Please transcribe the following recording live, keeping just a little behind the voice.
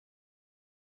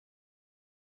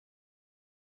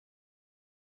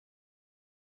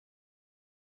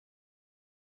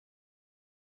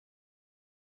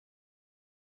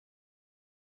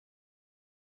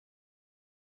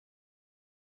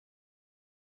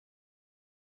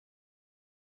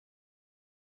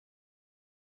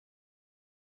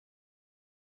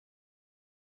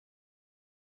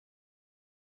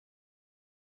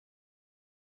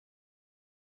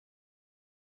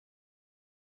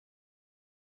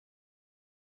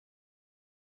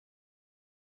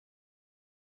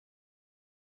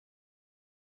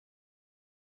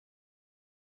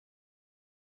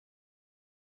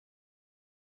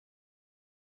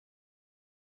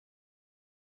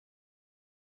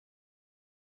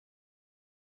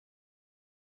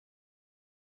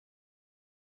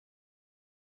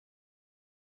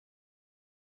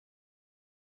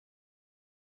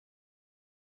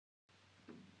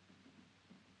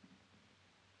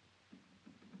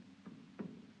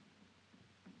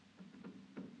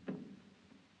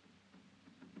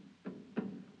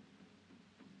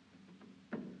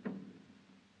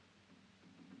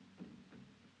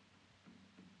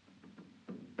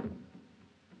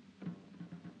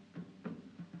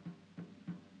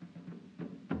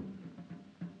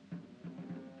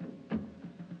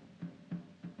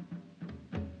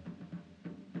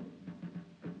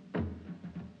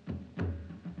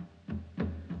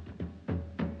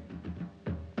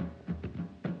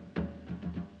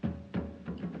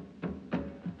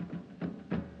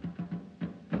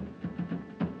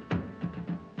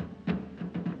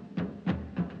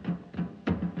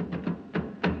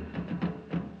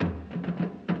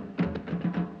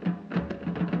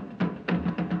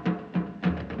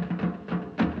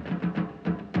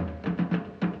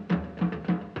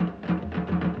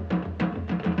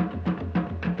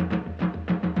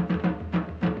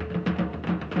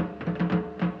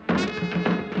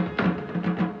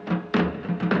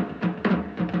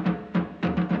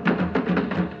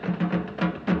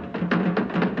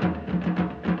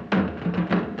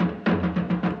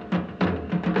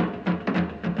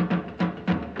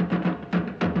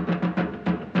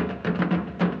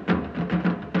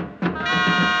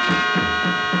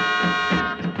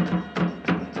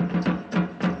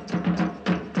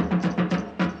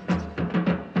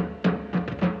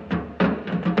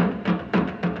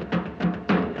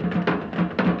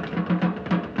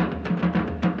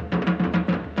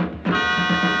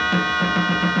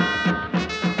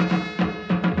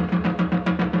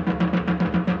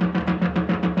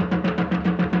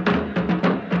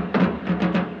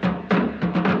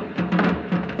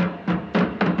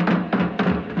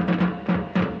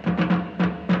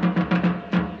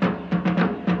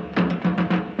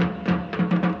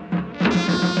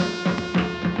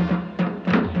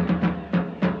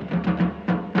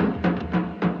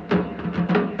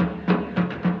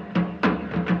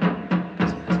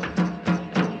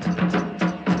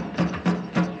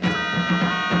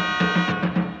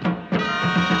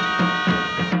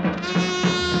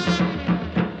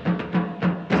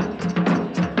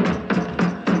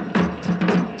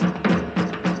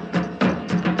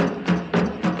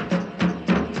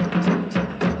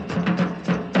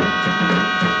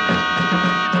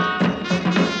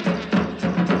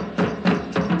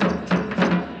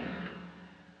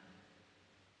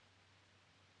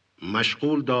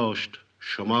مشغول داشت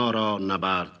شما را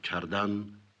نبرد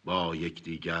کردن با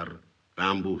یکدیگر به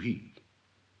انبوهی،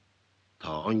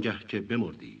 تا آنگه که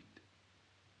بمردید،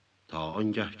 تا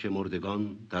آنگه که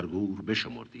مردگان در گور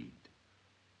بشمردید.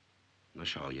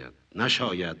 نشاید،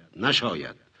 نشاید،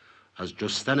 نشاید از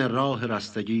جستن راه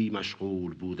رستگی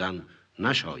مشغول بودن،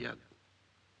 نشاید.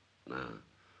 نه،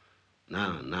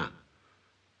 نه، نه.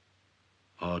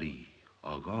 آری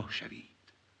آگاه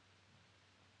شوید،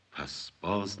 پس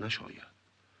باز نشاید.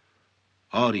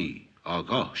 آری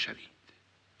آگاه شوید.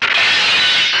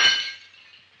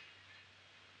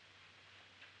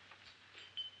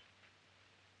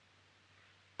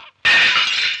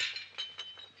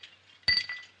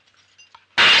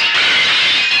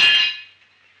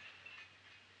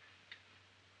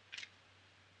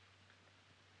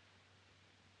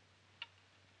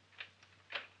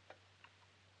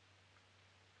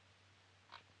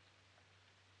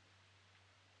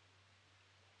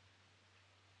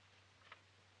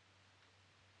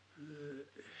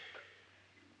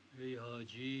 ای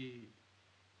حاجی،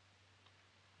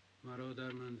 مرا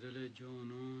در منزل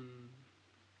جانون،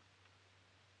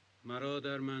 مرا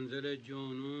در منزل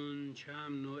جانون چه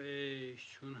امن و عیش،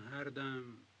 چون هر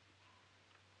دم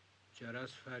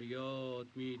جرس فریاد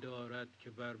می دارد که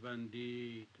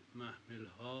بربندید محمل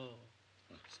ها.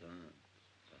 احسن،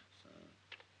 احسن.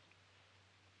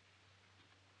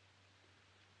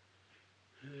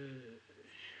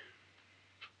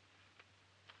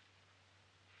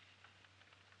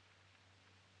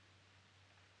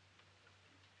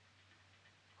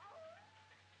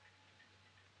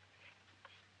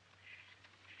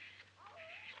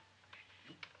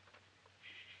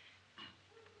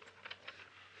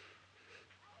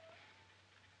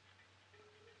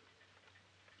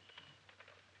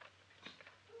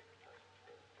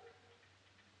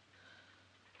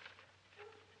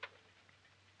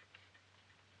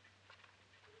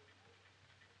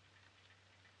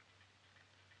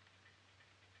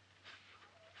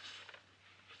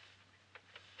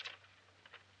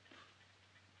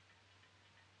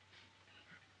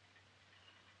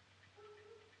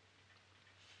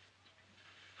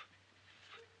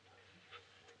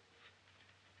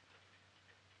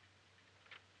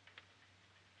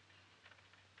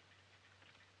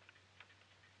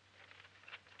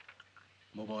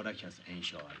 مبارک است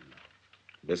انشاءالله.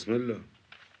 بسم الله.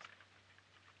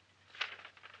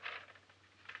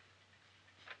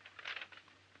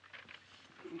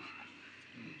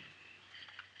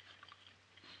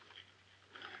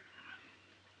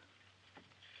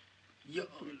 یا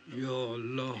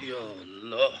الله، یا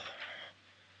الله.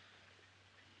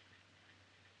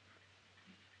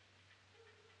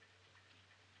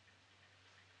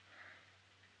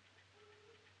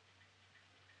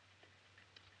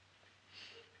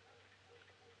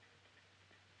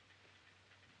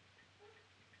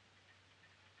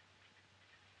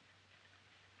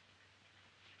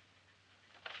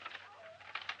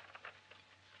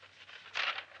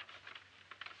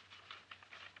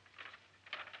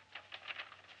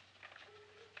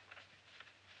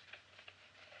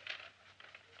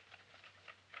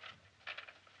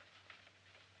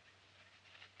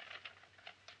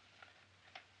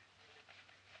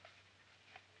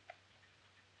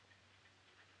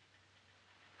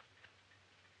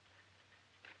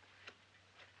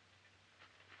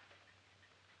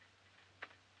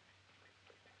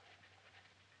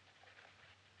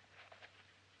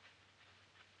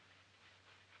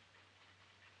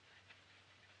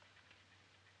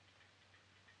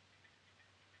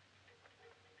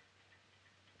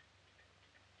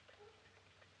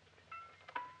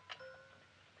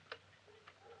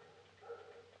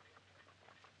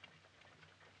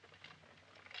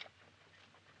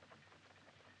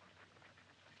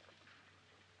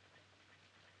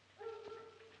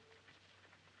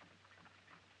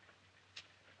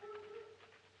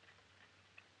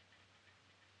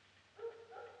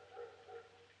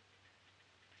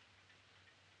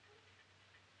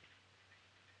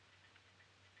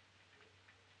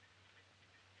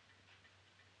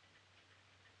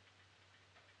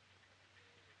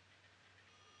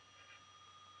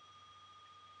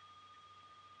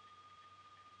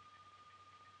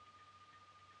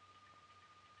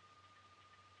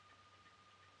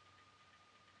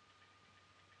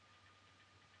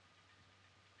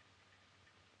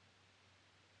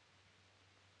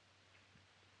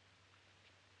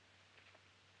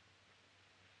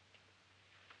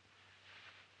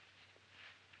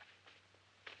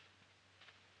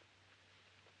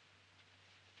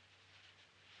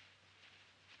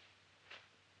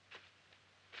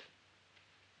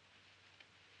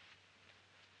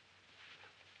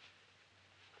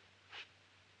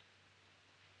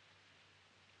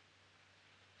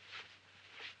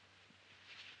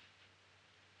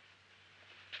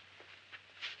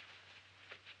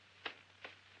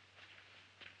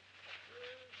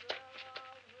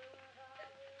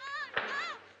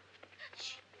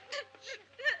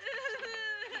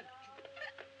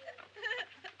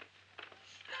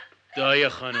 دایی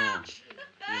خانم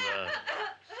بیبر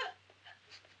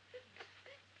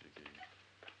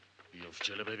بیفت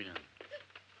جلو ببینم.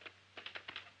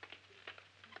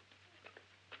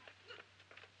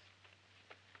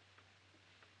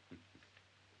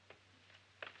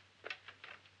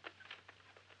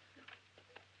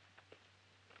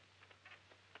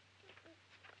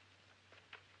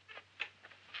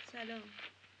 سلام.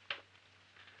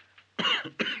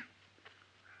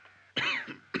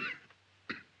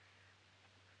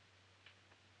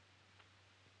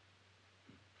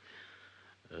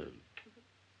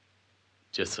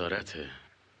 جسارته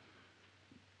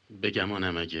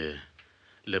بگمانم اگه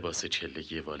لباس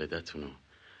چلگی والدتونو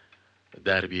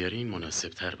در بیارین مناسب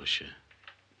تر باشه.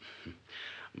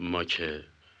 ما که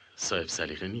صاحب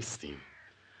سلیقه نیستیم.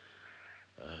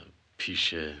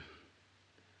 پیش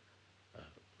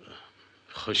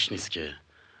خوش نیست که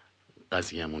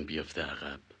قضیه‌مون بیفته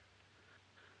عقب.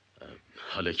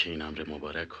 حالا که این امر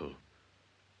مبارک و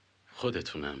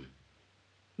خودتونم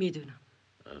میدونم.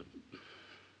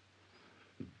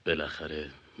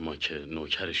 بالاخره ما که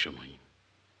نوکر شماییم.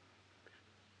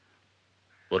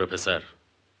 برو پسر.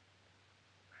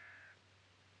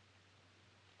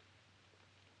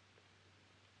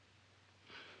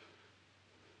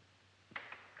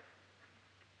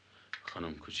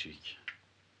 خانم کوچیک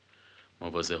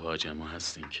مواظب حاجما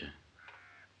هستیم که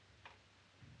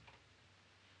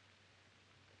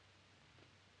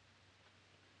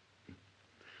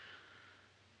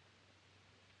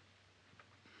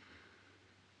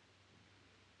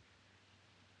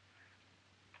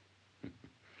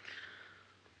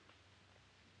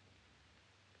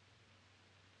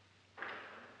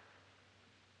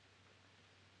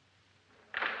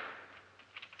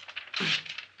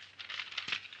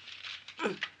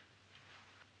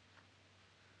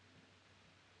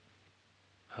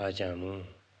حاج عمو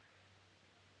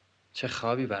چه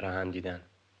خوابی برا هم دیدن.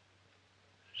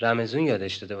 رمزون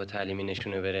یادش داده با تعلیمی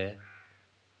نشونه بره.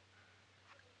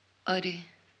 آره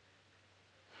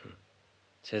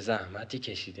چه زحمتی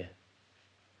کشیده.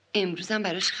 امروزم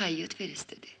براش خیاط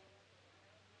فرستاده.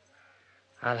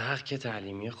 الحق که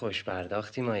تعلیمی خوش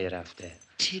برداختی مایه رفته.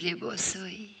 چه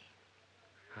لباسایی.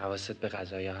 حواست به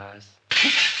غذایا هست؟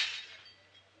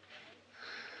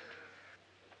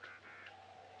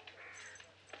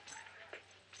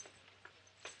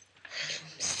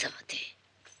 ساده.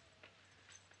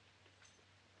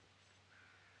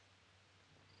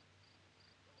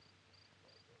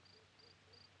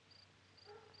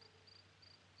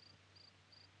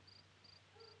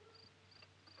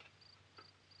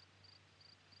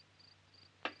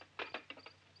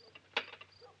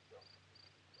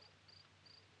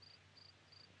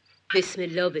 بسم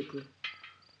الله بگو.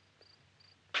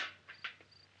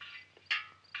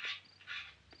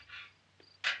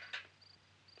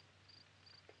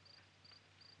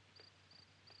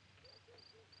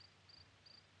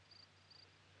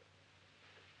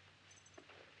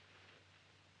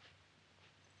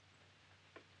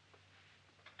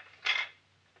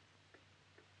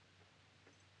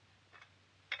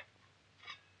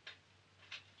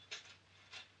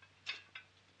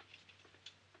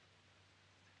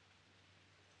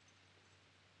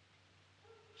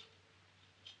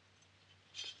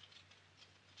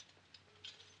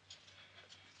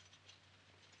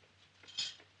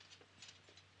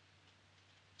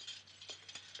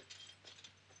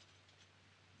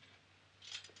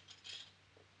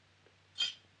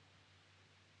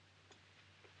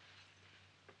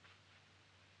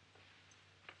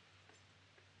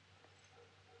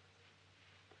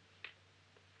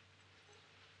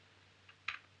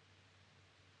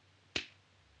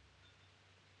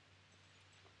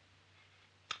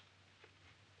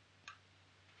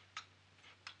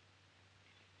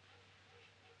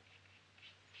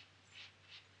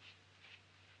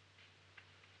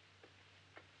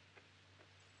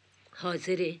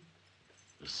 حاضره؟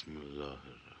 بسم الله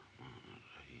الرحمن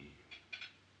الرحیم.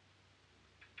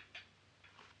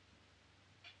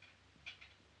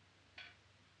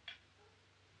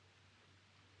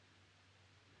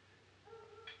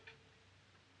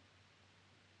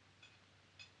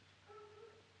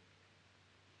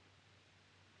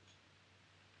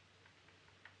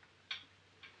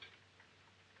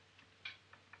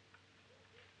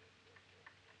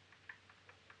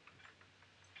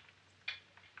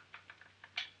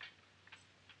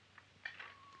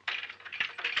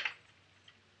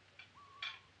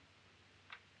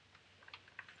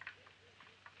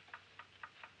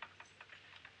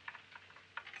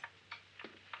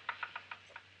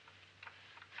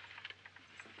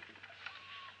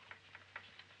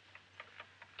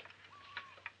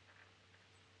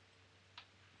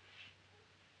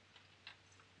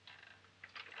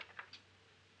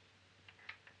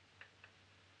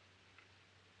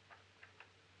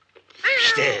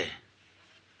 لشته.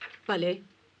 بله.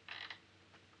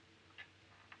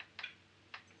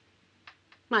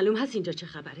 معلوم هست اینجا چه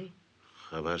خبره؟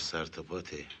 خبر سر تا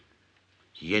پاته.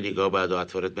 یه نگاه بعد و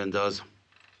اطوارت بنداز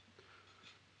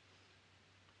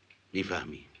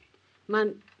میفهمی.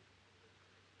 من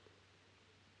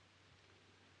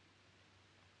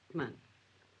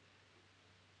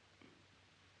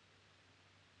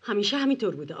همیشه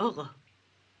همینطور بوده آقا.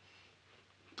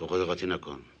 تو خود قاطی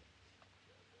نکن.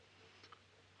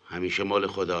 همیشه مال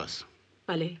خداست.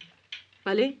 بله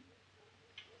بله.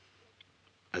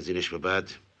 از اینش به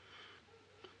بعد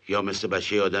یا مثل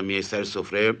بچه آدم میای سر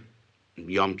سفره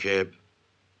یام که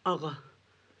آقا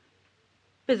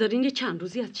بذارین یه چند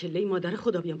روزی از چله مادر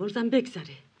خدا بیامرزم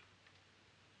بگذره.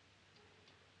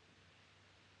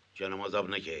 جانم عذاب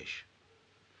نکش.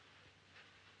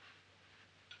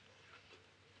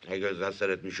 اگر از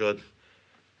سرت میشد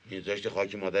میذاشتی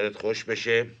خاک مادرت خوش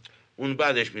بشه، اون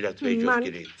بعدش میرفت به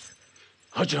جفتگیری.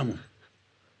 حاجمون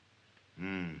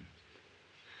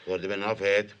خورده به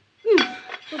نافت.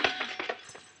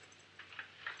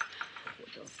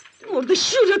 مرد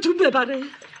شورتون ببره.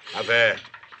 عفه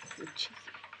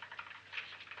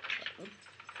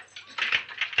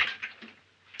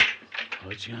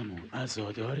حاجمون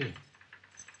عزاداره.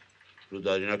 رو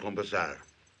داری نکن پسر.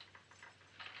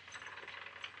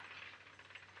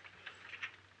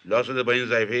 لاسده با این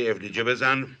ضعیفه افلیجه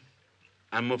بزن،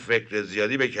 اما فکر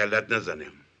زیادی به کلت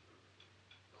نزنه.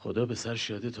 خدا به سر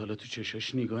شاده تا حالا تو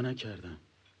چشاش نگاه نکردم.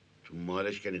 تو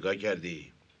مالش که نگاه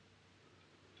کردی.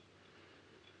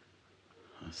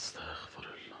 استغفر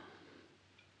الله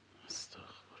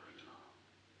استغفر الله.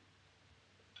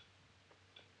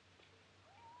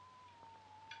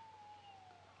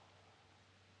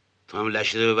 تو هم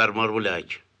لشته ببر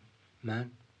مارمولک.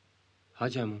 من؟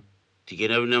 حاجمون دیگه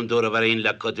نبینم دوره برای این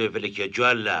لکات بفلکه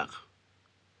جوالق.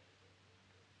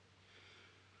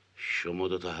 شما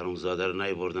دوتا حرومزاده رو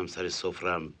نیاوردم سر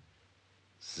سفرم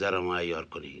زرم عیار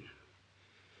کنین.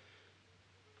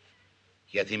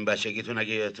 یتیم بچگیتون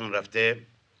اگه یادتون رفته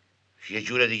یه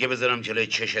جور دیگه بذارم جلوی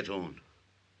چشتون.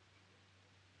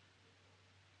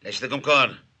 لشته گم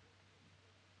کن.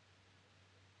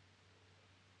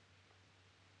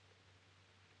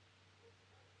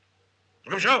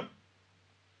 گم شو.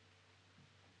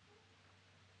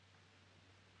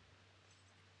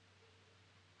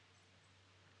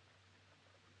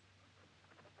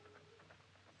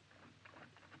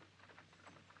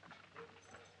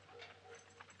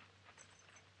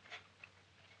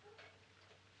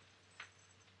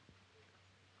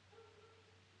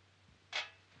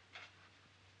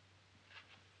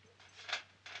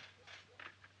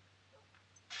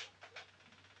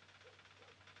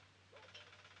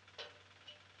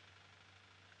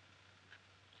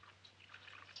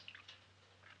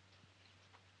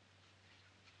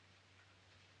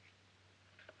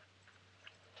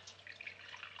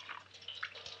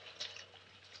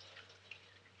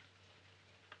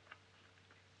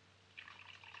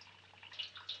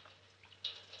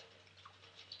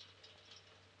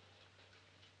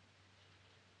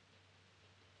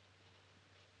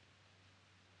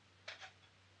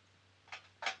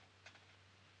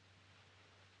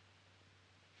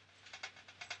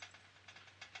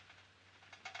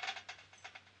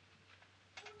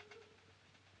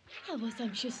 حواسم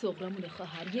پیش سغرامونه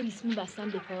خواهر. یه ریسمون بستم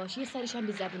به پاش، یه سرش هم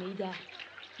به زبونه ای در.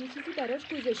 یه چیزی براش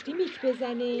گذاشتی میک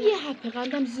بزنه؟ یه حب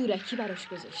قندم زورکی براش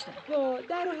گذاشتم. وا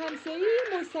در و همسایه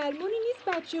مسلمونی نیست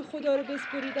بچه خدا رو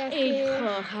بسپری دسته. ای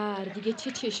خواهر دیگه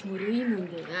چه چشمرویی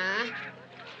مونده.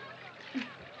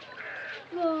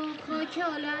 وا خاک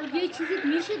عالم یه چیزی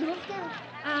میشه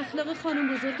دختر. اخلاق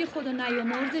خانم بزرگ خدا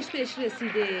نیامرزش بهش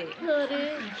رسیده.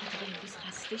 داره من که دیگه امروز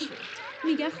خسته شد.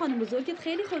 میگن خانم بزرگت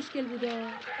خیلی خوشگل بوده.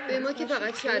 به ما که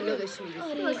فقط شلاقش میرسه.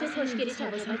 آره واسه خوشگلی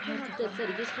حواسم تبابت پرت که 70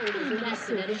 سالگیش خانم بزرگ از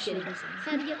پدرش گرفت. بزنم.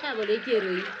 سر یه قباله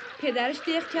گرویی پدرش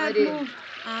دق کرد آره. مرد.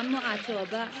 اما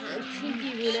عطابه همچین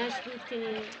دیوونش بود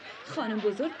که خانم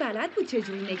بزرگ بلد بود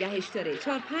چجوری نگهش داره. 4-5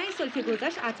 سال که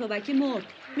گذشت عطابک مرد.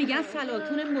 میگن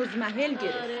سلاطون مزمحل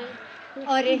گرفت.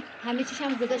 آره همه چیش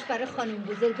هم گذاشت برای خانم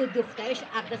بزرگ و دخترش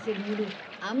اقدس الملوک.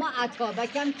 اما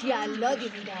عطابک هم جلادی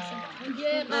بودن.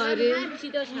 یه قدم هر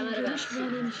چی داشت همه رو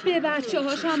بست. به بچه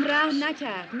هاش هم رحم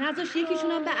نکرد. نذاش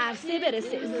یکیشون هم به عرصه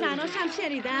برسه. زناش هم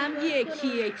شنیدم یکی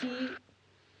یکی.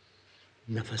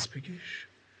 نفس بکش.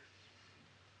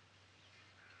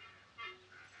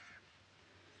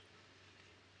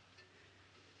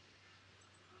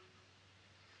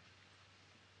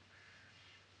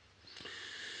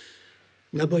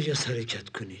 نباید حرکت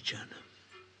کنی جانم.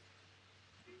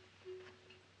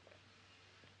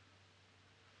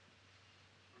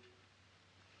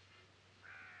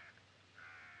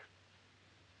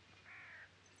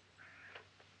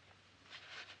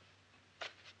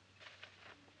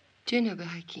 جناب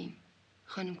حکیم،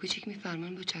 خانم کوچیک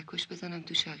میفرمان با چکش بزنم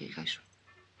تو شقیقشون.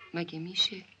 مگه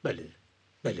میشه؟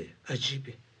 بله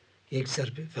عجیبه.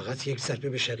 فقط یک ضربه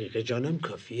به شقیقه جانم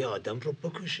کافیه آدم رو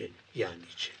بکشه. یعنی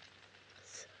چه؟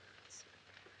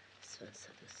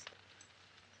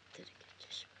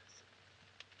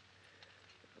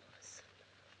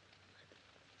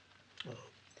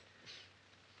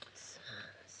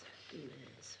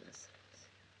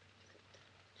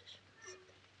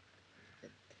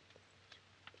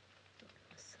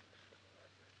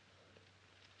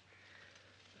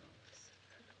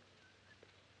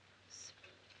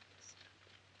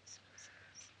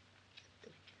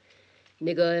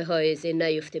 نگاه حائزه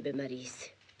نیفته به مریض.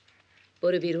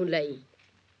 برو بیرون لعین.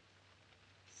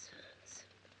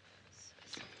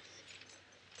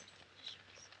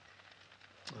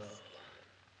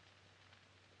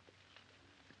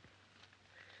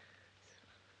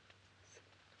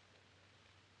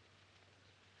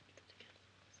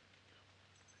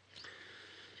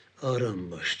 آرام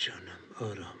باش جانم،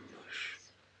 آرام باش.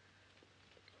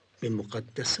 به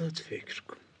مقدسات فکر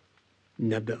کن،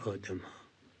 نه به آدم ها.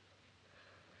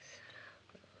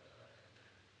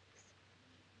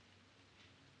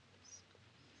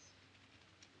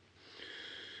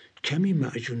 کمی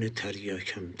معجون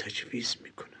تریاکم تجویز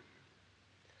میکنم.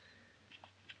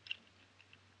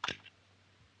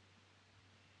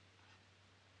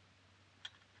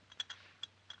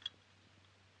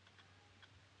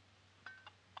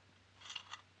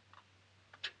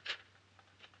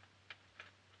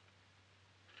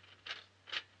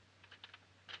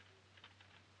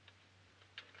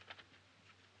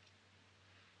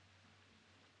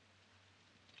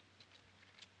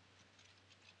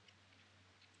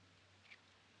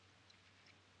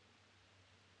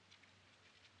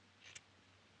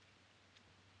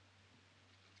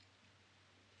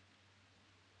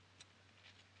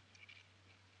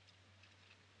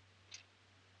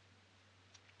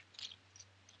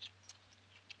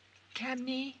 کم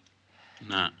نی؟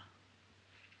 نه.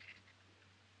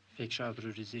 فکر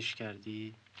آبرو ریزیش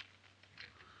کردی؟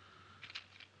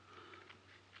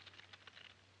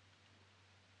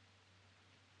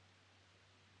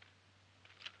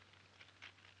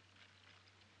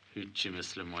 هیچی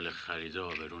مثل مال خریده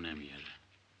آبرو نمیاره.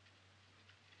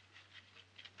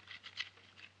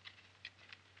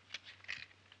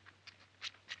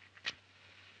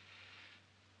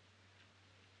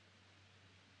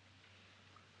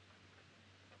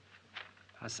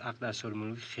 پس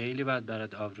اقدس‌الملوک خیلی باید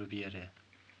برات آبرو بیاره.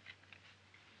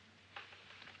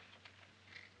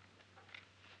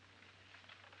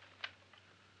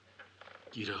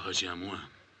 گیر حاج عمو هم.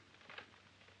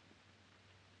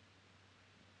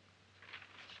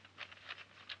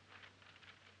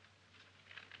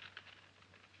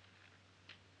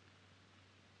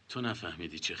 تو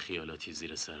نفهمیدی چه خیالاتی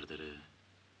زیر سر داره؟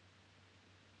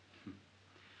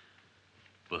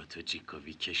 با تو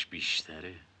جیکوویکش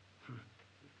بیشتره.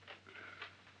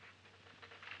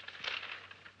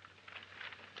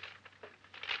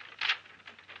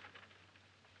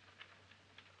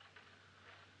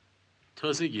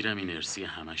 تازه گیرم این ارسی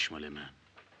همش مال من.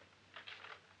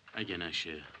 اگه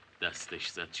نشه دستش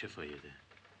زد چه فایده؟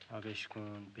 آبش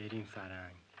کن بریم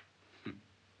فرنگ.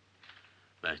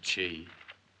 بچه ای؟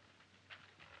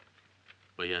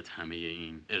 باید همه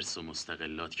این ارث و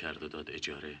مستقلات کرد و داد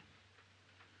اجاره.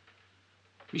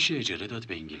 میشه اجاره داد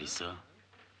به انگلیسا؟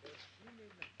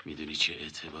 میدونی چه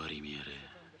اعتباری میاره؟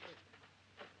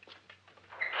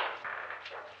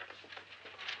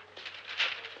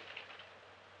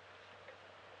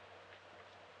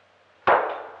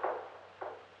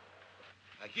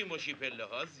 حکیم باشی پله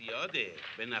ها زیاده،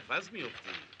 به نفس میفتی.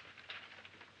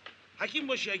 حکیم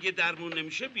باشی اگه درمون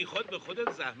نمیشه بی خود به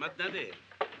خودت زحمت نده.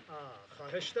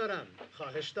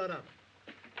 خواهش دارم.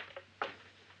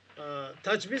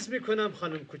 تجویز میکنم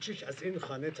خانم کوچیک از این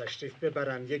خانه تشریف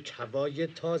ببرن، یک هوای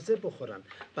تازه بخورن.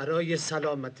 برای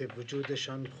سلامت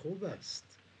وجودشان خوب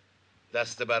است.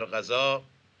 دست بر غذا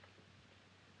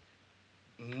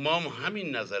ما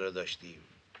همین نظر رو داشتیم.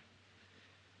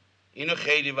 اینو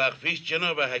خیلی وقت پیش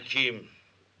جناب حکیم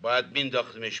باید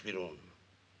مینداختیمش بیرون.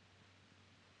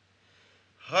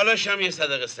 حالاش هم یه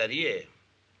صدقه سریه.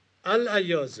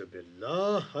 العیاذ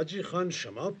بالله. حاجی خان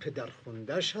شما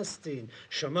پدرخوندش هستین،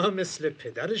 شما مثل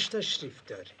پدرش تشریف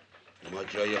دارین. ما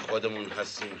جای خودمون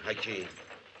هستیم حکیم.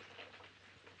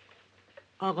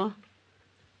 آقا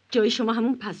جای شما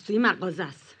همون پستوی مغازه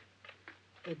است.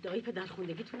 ادعای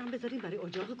پدرخوندگیتون هم بذارین برای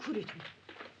اجاق کورتون.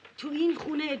 تو این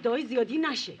خونه ادعای زیادی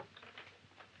نشه.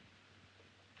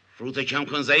 روت کم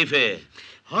کن ضعیفه.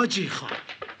 حاجی خان.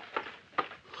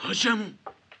 حاجمون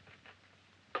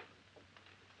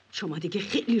شما دیگه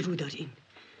خیلی رو دارین.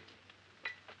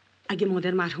 اگه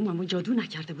مادر مرحوممو جادو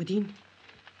نکرده بودین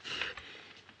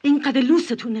اینقدر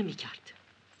لوستون نمیکرد.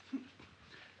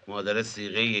 مادر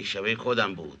سیغه یک شبه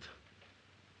خودم بود.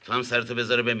 تو هم سرتو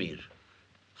بذاره بمیر.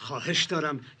 خواهش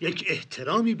دارم یک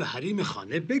احترامی به حریم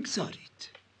خانه بگذارید.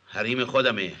 حریم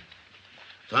خودمه.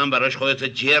 تو هم براش خودتو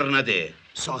جر نده.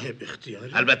 صاحب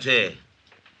اختیاری؟ البته.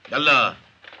 یالا.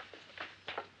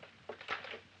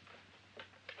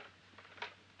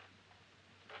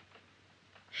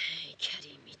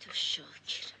 کریمی تو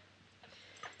شاکر.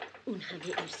 اون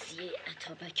همه ارسیه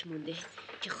عطابک مونده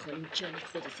که خانم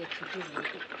جانت بریزه تو روی این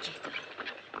گدا.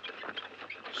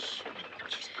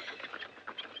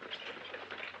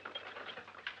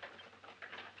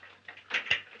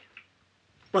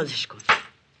 بازش کن.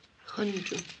 خانم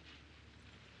جون،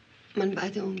 من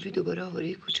بعد عمری دوباره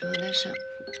آواره کوچه ها نشم.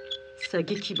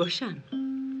 سگه کی باشن؟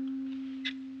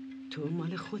 تو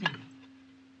مال خودم.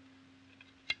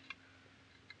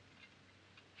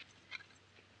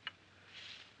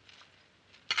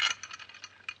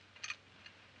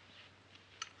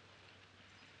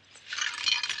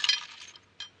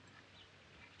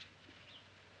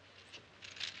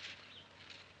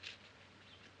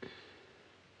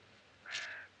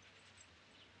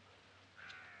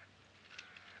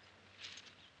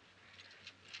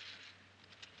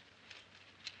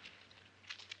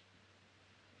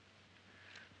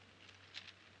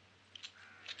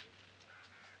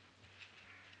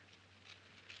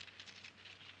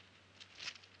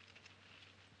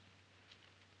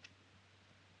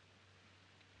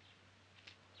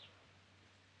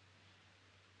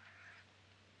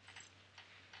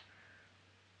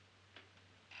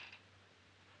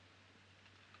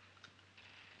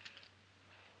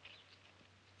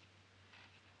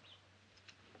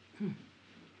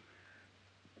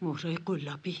 مهره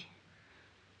قلابی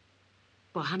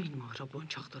با همین مهره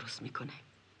بنچاق درست میکنه.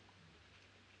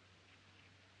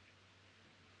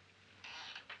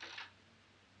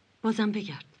 بازم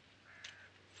بگرد.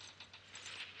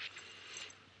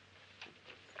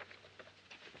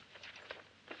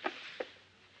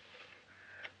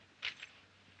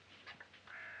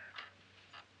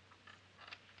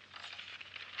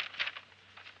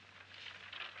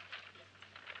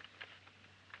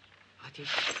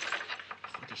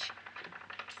 خودش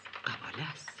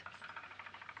قباله است.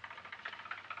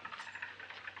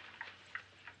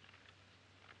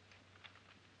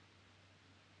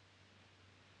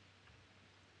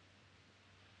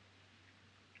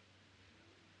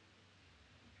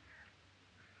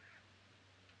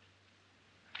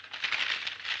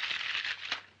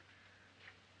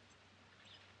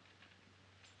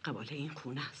 قباله این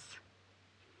خونه است.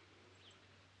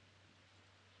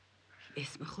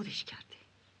 اسم خودش کرده.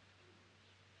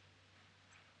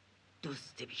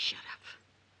 دزد بی‌شرف.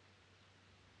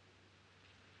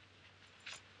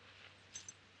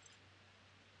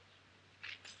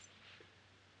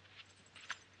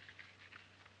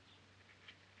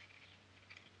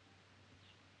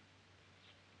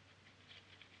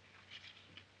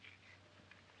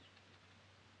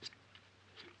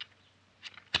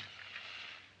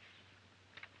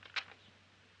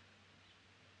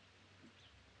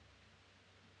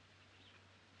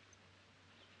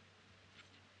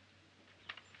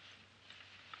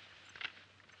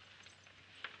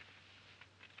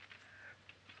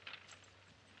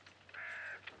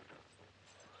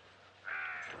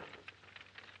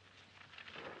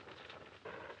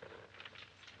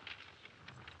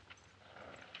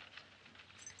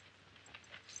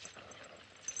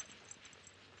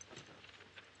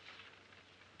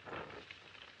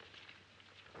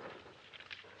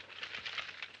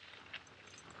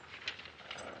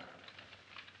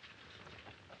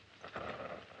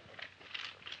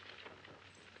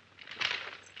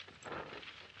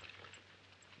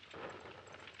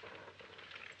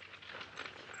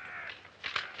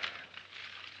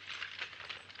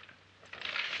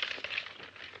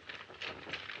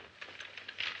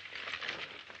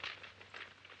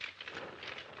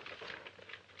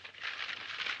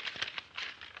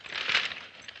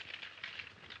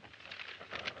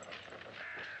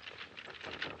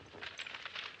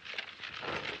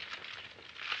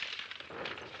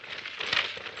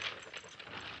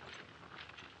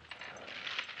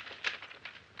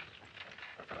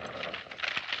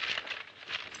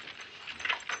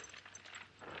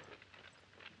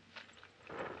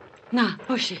 نه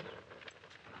باشه.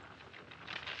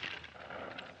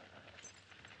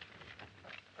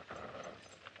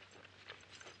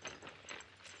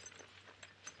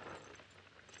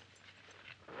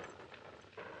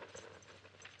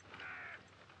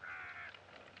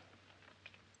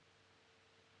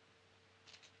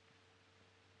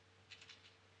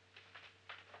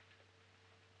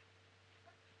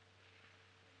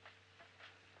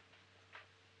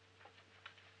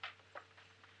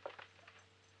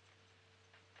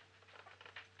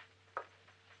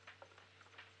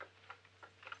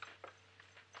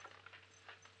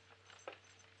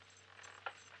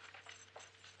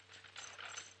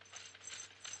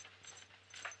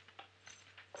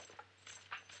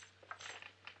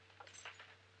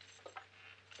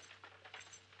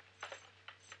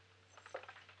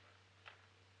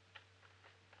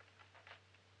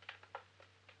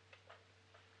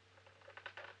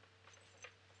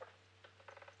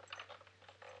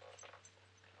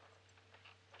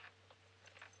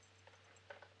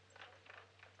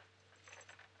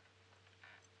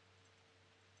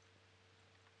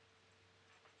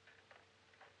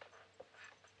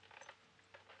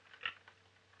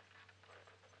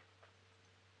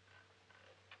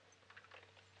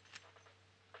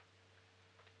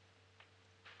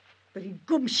 برین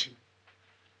گم شین.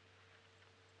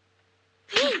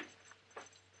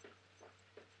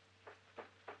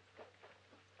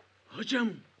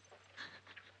 حاجم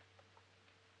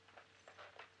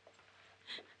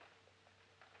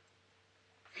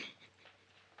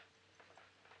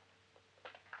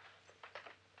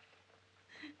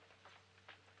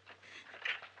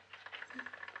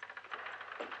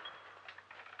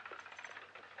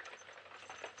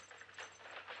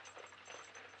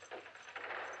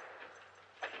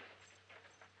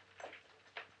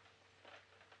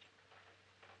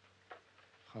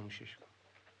خاموشش کن.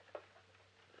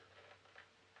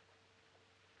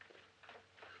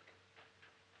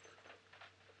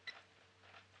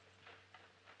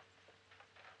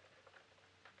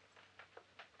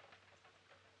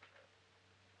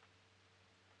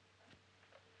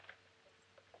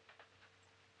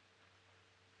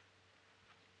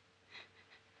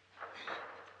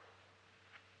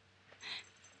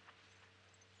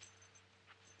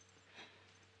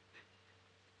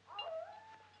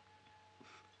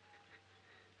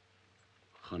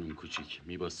 خانم کوچیک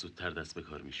میباز زودتر دست به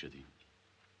کار میشدیم.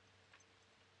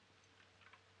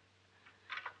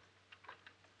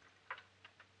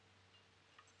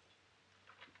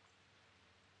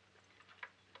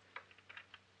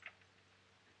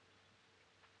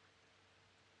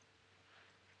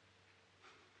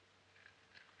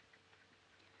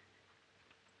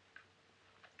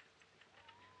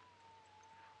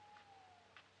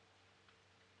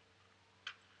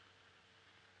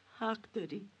 حق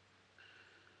داری.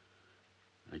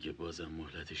 اگه بازم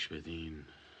مهلتش بدین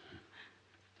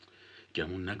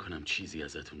گمون نکنم چیزی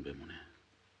ازتون بمونه.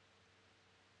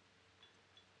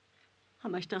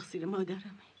 همش تقصیر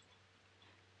مادرمه.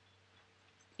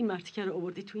 این مرتیکه رو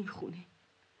آوردی تو این خونه.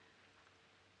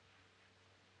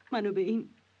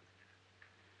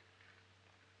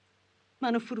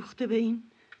 منو فروخته به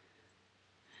این.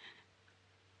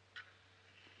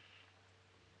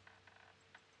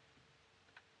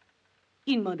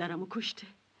 این مادرمو کشته.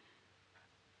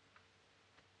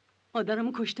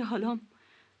 مادرمو کشته. حالام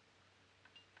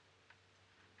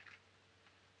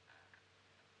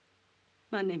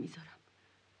من نمیذارم.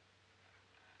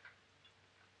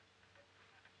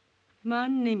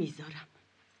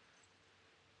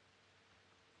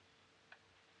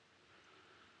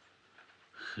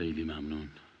 خیلی ممنون.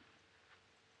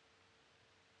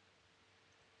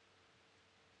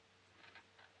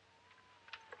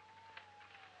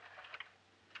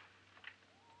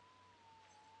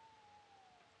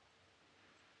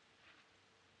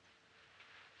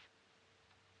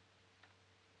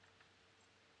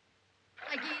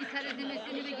 اگه این سر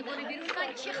زمستونی بگی برو بیرون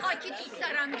من چه خاکی تو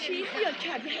سرم چی خیال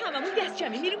کردی هممون دست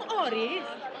جمعی میریم آرز؟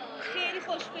 خیلی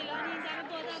خوشفلانی این دم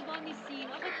بادم با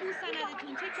نیستیم. آخه کو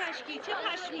سندتون چه کشکی چه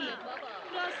پشمی.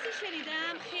 راستی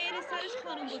شنیدم خیر سرش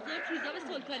خانم بزرگ تیزاب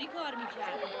سلطانی کار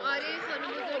میکرد. آره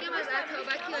خانم بزرگم از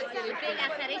عطابک یاد گرفت.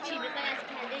 بالاخره چی میخوای از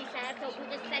کله سر تا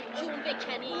بوق سگ جون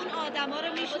بکنی؟ اون آدما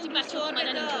رو میشون تو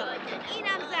سر داد.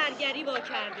 اینم زرگری با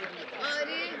کرده بود.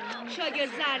 آره شاگرد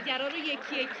زرگرا رو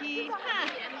یکی یکی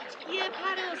یه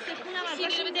پر استخونم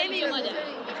ازشون نمیمونه.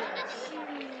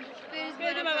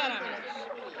 بده ببرم.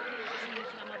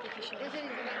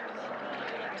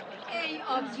 ای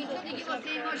آبجی تو دیگه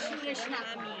واسه ما شورش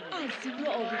نکن. آزیم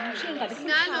رو آبروش اینقدر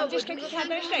پول خرجش که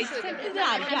کردنش رئیس سمت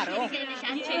زرگرا.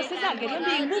 واسه زرگری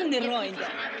هم بیمونه را این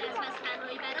دار.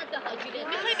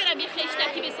 میخوای برم یه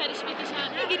خشتکی به سرش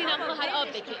بکشم؟ بگیرینم خواهر آب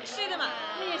بکش. بده من.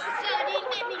 زنین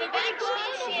نمیره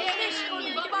بلش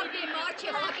کن بابا به ما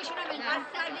چه خاکشون هم اینقدر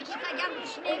سرده که سگم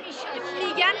روش نمیشه.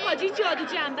 میگن حاجی جادو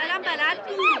جنبرم بلد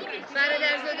بود.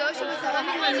 برادرزاده‌هاشو واسه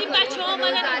همین حاجی بچه ها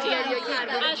اومدن زرگری‌ها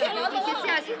کردن که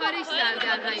کسی از کارش سر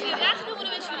در نیاره. رختمونو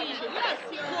بشوریم.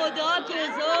 خدا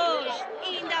گذاشت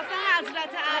این دفعه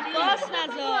حضرت عباس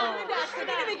نزار. دست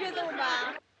بده بگذار اون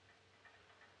بر.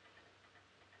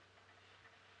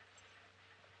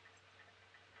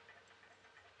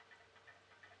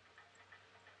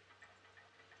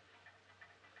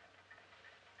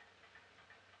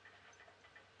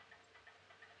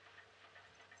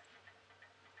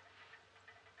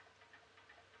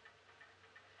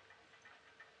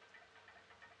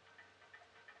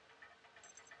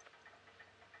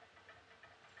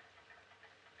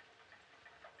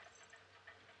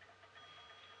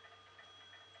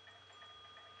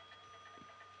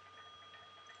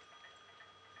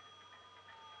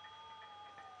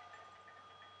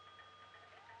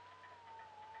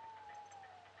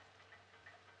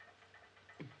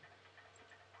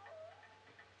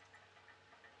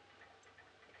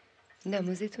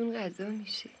 نمازتون قضا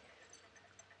میشه.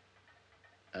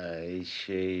 ای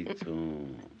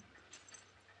شیطون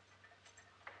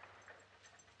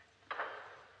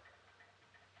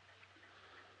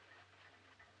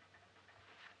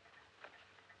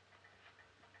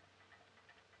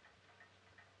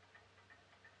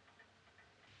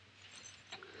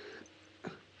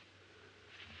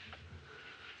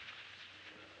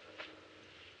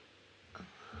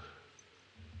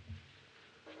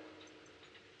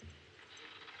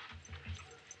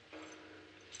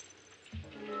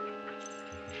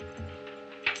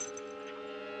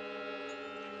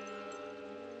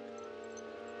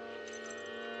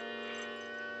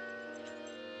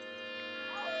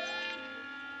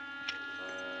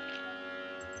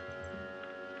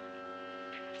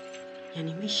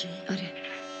یعنی میشه؟ آره.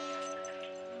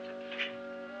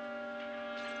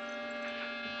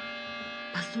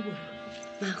 پس تو برو.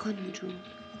 من خانم جون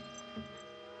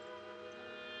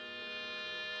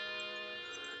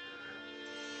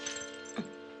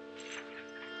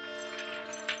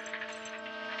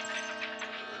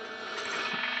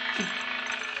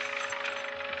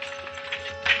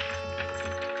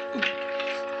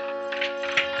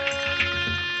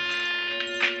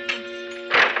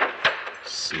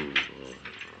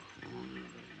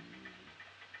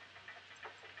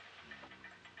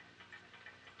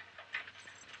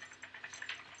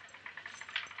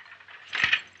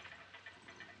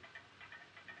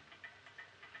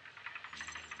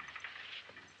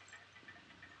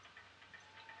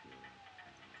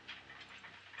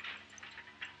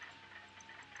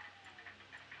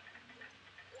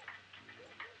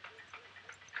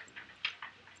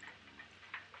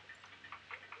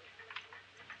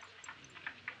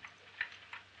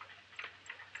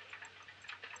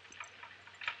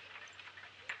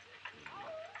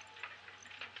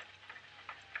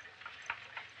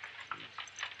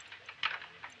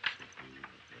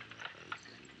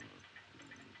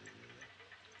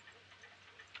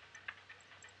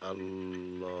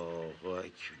الله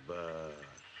اکبر.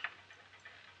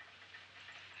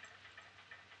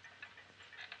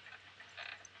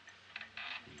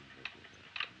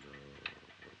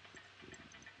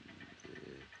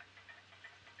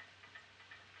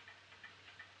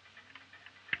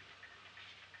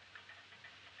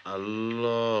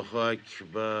 الله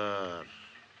اکبر.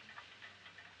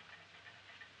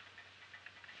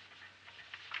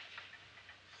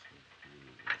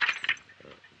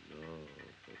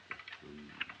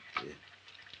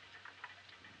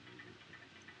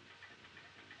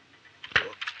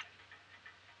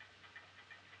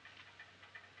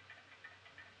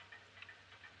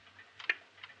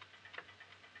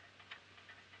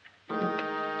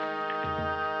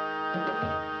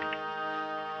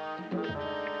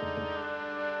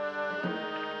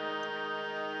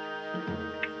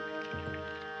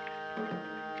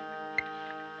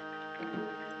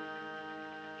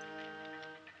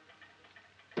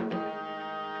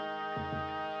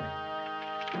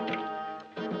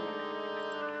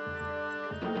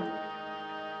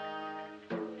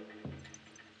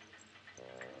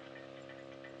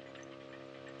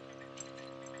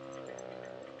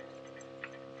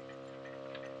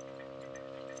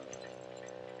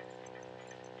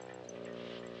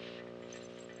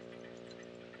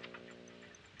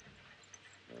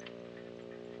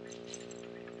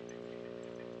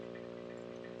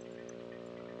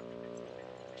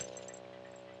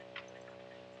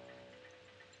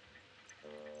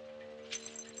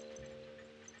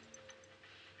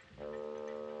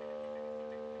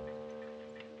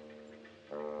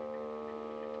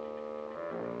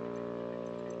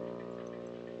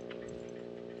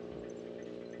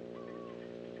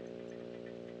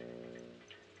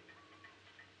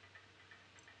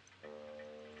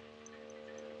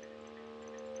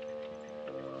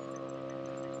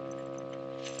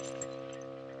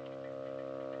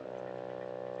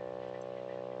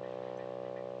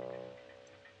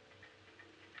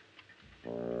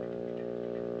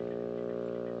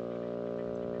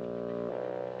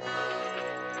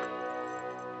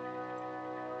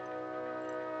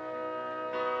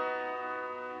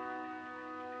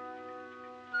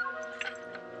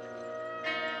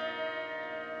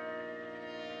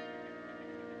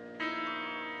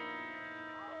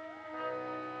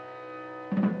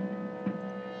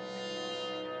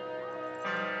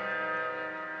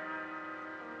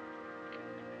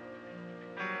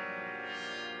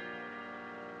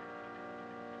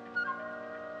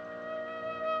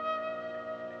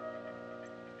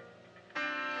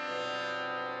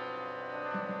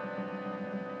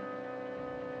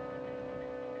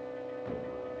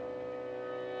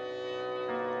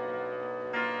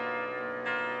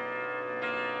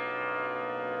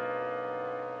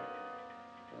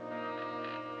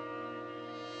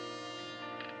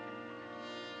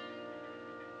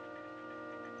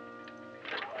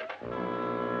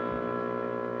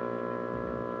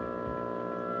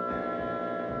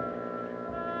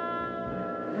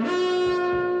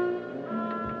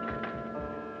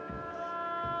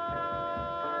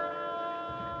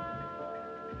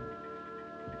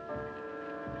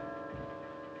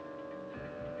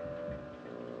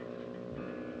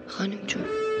 خانم جون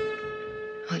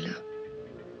حالا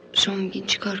شما میگین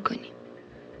چی کار کنیم؟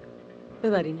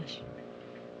 ببرینش.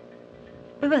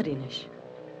 ببرینش.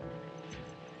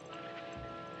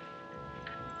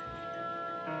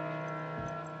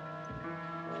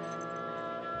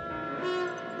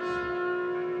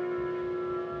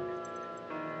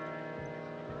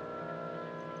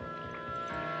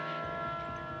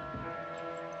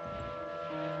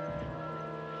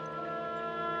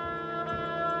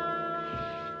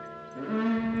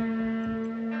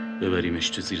 ببریمش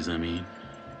تو زیر زمین؟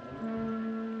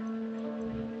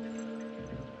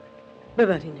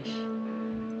 ببرینش.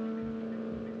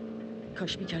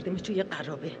 کاش میکردیمش توی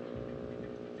قرابه.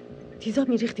 تیزاب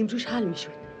میریختیم روش حل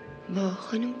میشد. با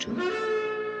خانم جون.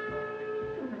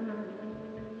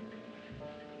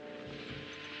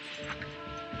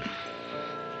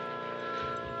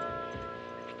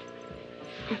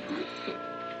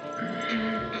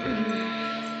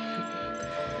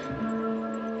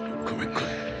 کمک کن.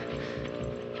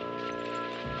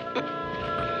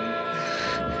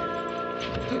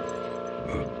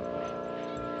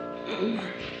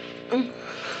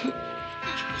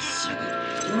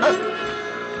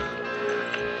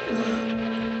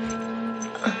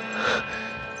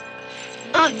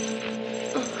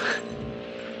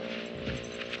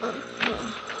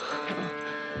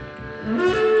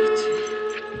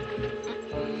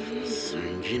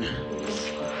 سنگینه.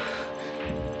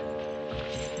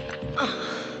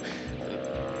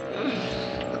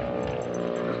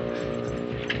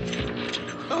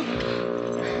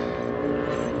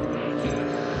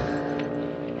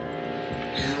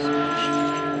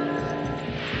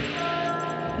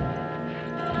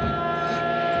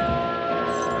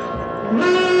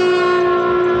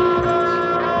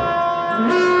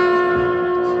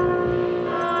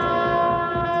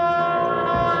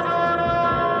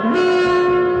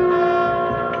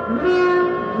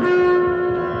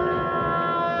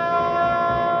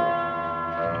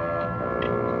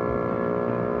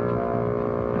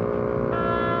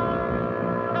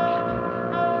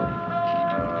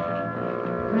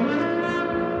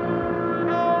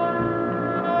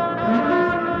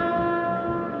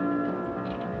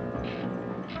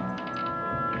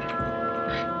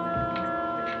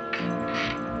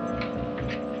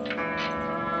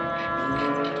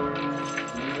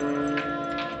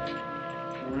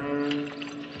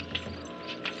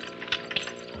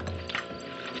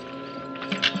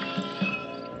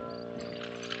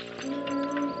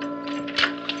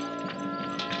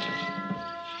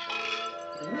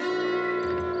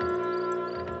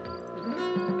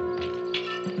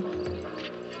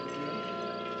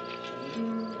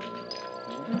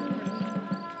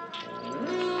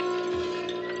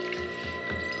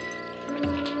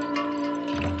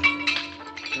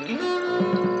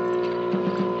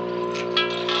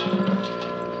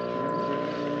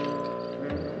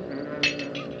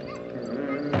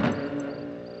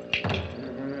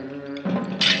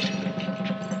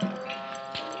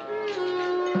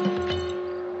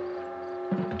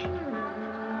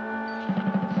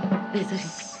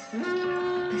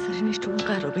 بذارینش تو اون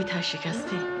قرابه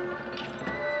ترشکسته.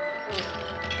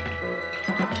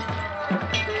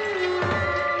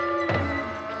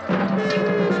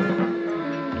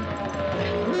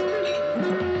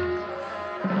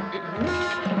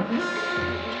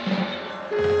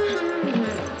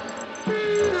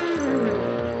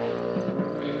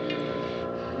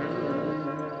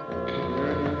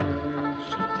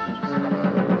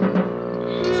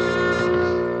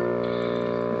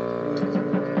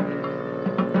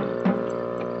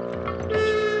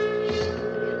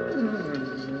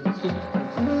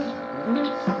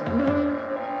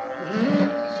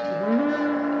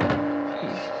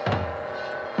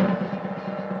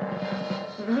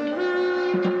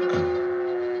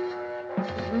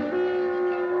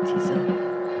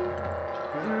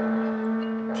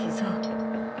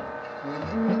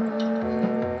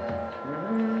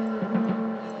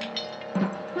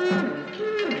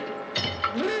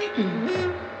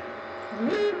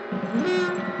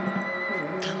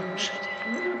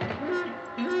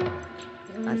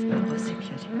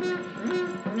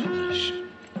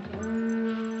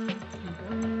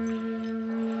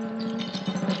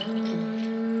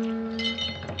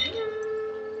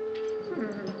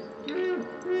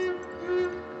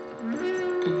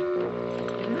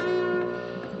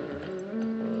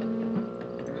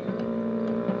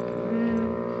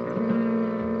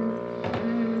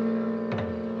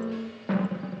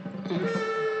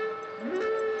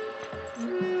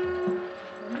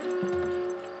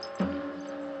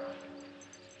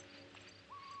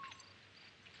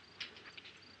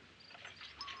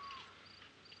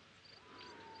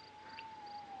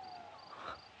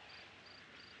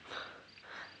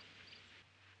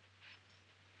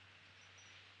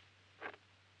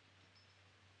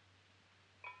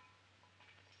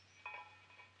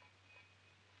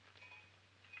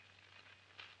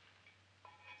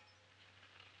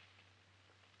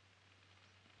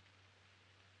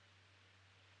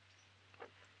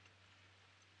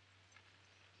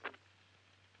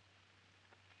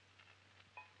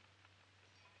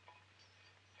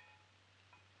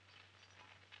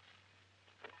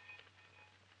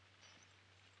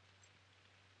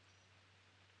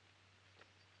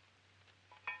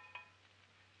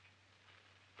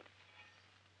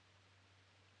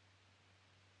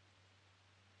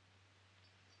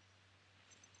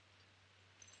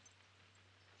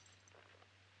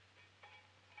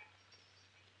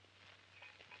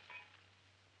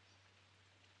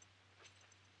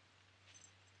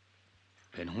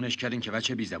 پنهونش کردین که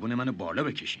بچه بی زبون منو بالا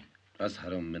بکشین. از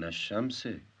حرام من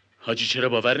الشمسه. حاجی چرا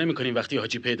باور نمی‌کنین وقتی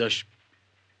حاجی پیداش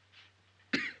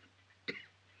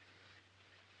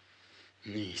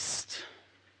نیست؟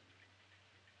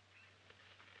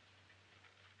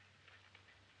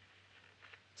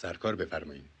 سرکار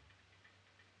بفرمایید.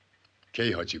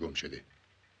 کی حاجی گم شده؟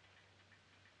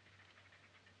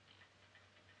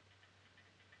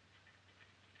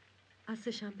 از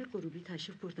سه‌شنبه غروبی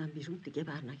تشریف بردن بیرون، دیگه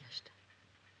برنگشتن.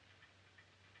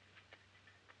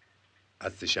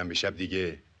 از سه‌شنبه شب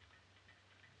دیگه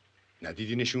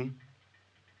ندیدینشون؟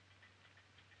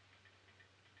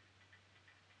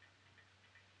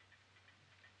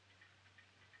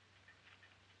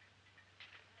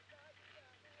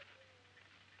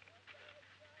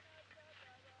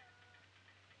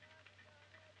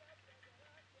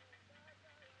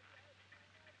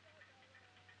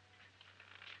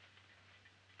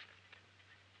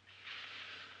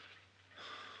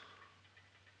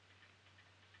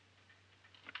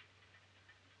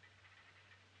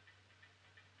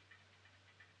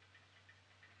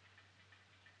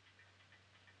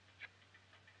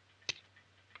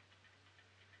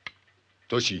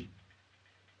 تو چی؟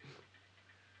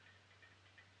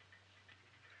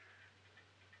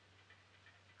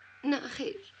 نه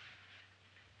خیر.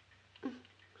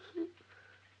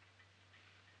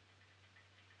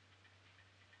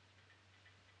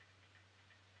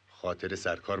 خاطر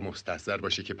سرکار مستحضر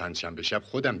باشه که پنجشنبه شب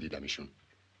خودم دیدمشون.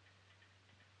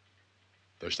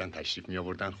 داشتن تشریف می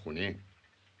آوردن خونه.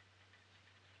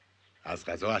 از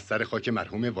قضا از سر خاک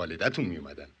مرحوم والدتون می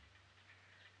اومدن.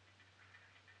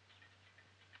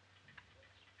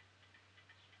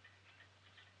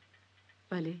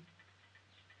 بله.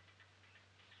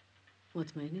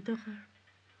 مطمئنی داخل؟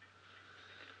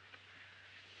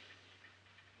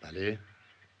 بله.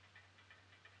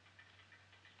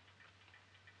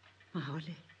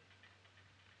 محاله.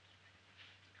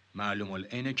 معلوم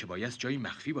العینه که باید جایی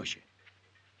مخفی باشه.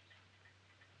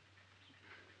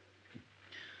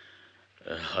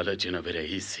 حالا جناب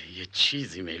رئیس یه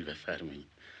چیزی میل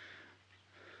بفرمایید.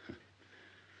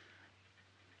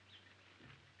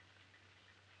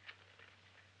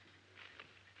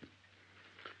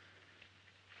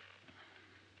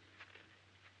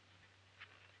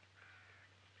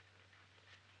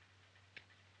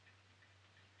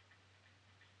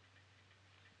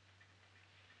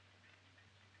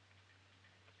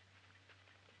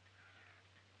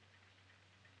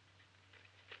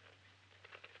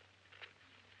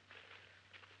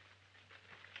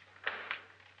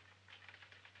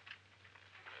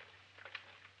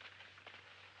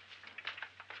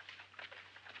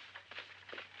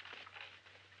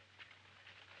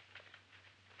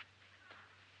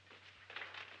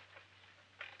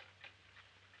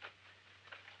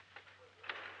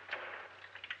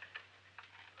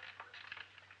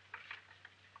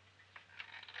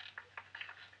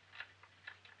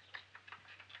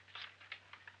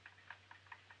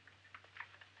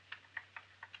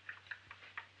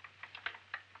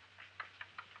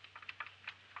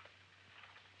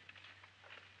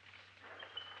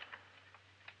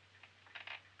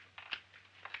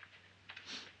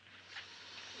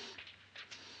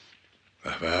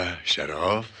 و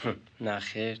شراب؟ نه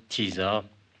خیر، تیزاب.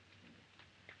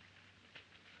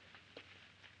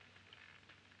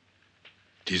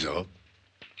 تیزاب؟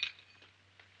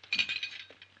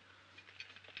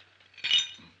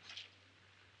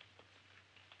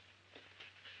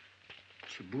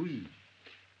 چه بویی؟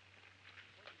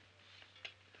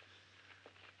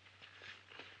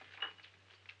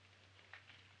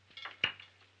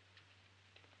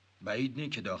 بعید نی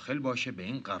که داخل باشه به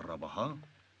این قرابه ها.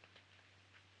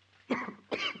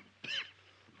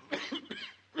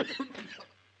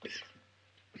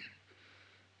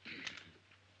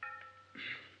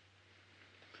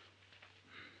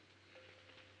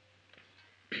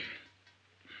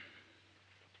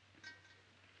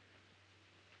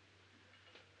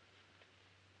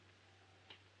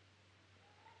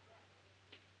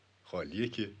 خالیه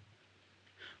که؟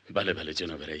 بله بله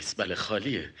جناب رئیس، بله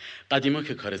خالیه. قدیما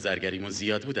که کار زرگریمون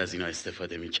زیاد بود از اینا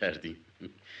استفاده می کردیم.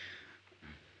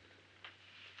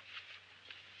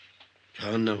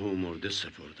 کانه مرده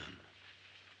سپردن.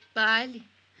 بله.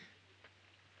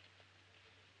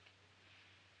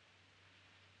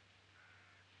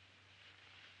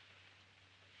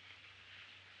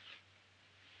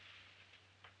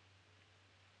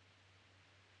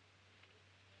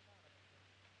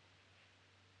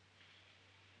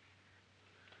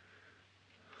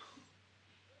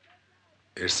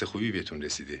 ارث خوبی بهتون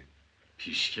رسیده.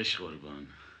 پیشکش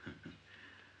قربان.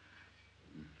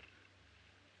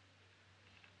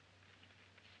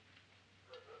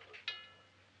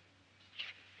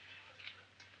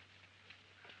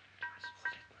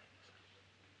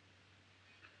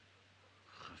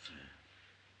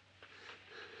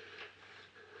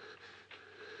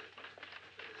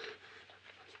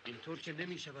 اینطور که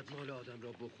نمیشود مال آدم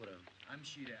را بخورم.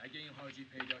 همشیره اگه این حاجی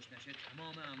پیداش نشه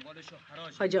تمام اموالشو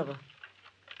حراج حاج آقا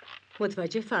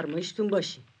متوجه فرمایشتون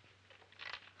باشی.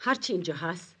 هرچی اینجا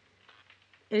هست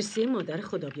ارثیه مادر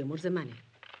خدا بیامرز منه.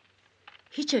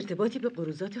 هیچ ارتباطی به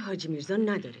قروضات حاجی میرزا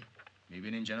نداره.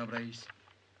 میبینین جناب رئیس؟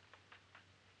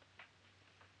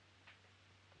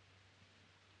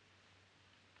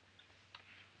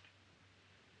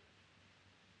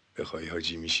 بخوای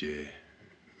حاجی میشه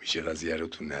قضیه رو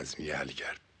تو نظمیه حل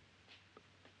کرد.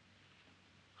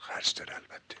 خرج داره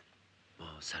البته.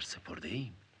 ما سرسپرده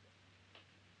ایم.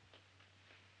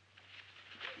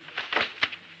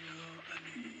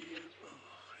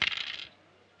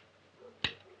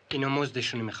 اینا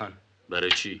مزدشونو میخوان.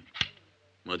 برای چی؟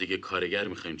 ما دیگه کارگر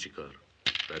میخوایم چی کار؟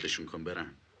 بعدشون کن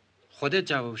برن. خودت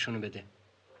جوابشونو بده.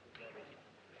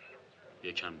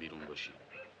 یکم بیرون باشی.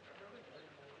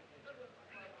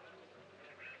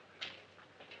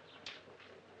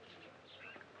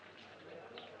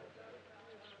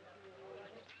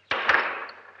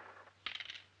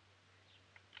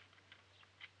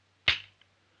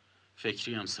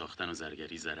 فکری هم ساختن و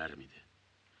زرگری ضرر میده.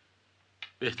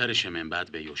 بهترشه من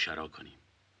بعد به یوشرا کنیم.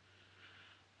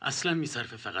 اصلا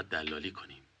میصرفه فقط دلالی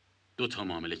کنیم. 2 تا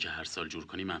معامله که هر سال جور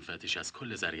کنیم منفعتش از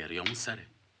کل زرگریامون سره.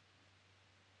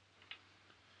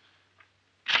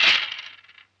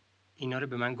 اینا رو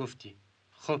به من گفتی.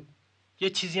 خب یه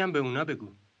چیزی هم به اونا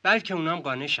بگو. بلکه اونا هم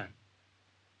قانشن.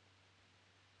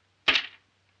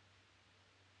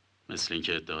 مثل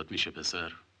اینکه ادعات میشه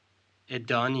پسر.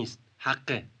 ادعا نیست،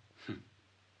 حقه.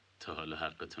 تا حالا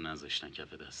حقتو نذاشتن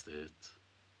کف دستت؟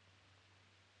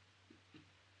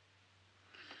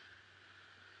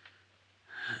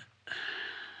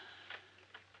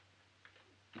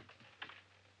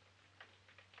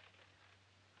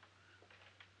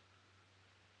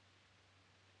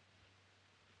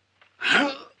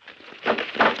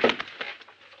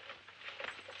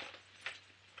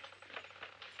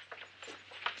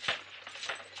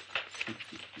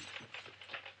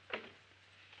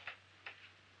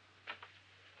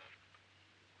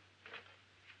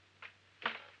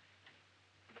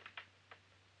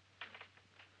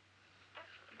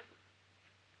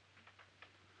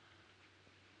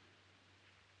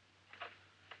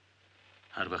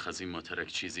 هر وقت از این ماترک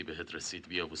چیزی بهت رسید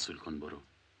بیا وصول کن برو.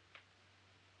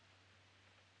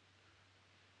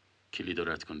 کلیدو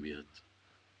رد کن بیاد.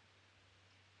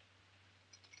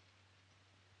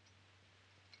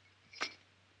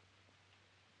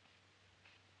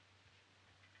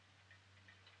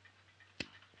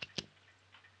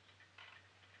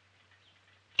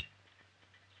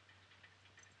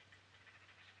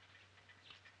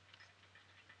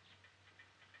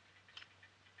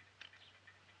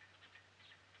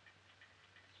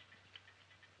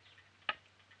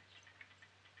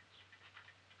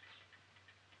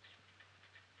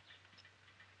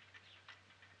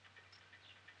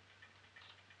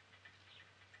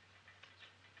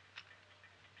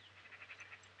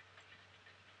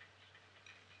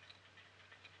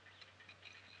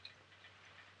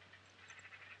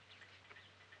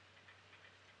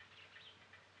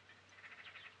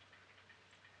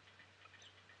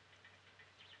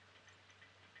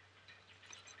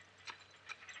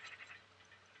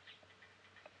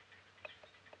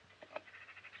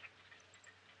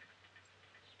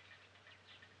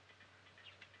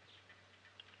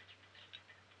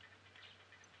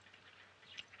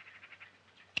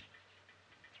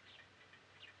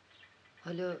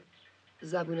 حالا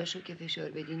زبوناشو که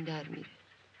فشار بدین در میره.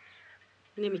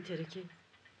 نمیتره که.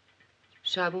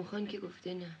 شعبون خان که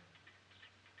گفته نه.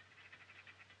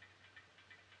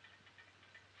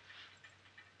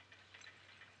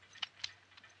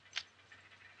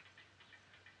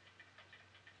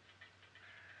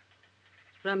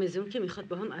 رمزون که میخواد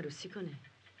با هم عروسی کنه.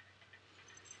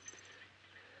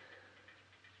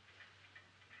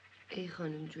 ای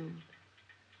خانم جون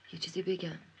یه چیزی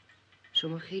بگم.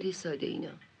 شما خیلی ساده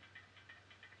اینا.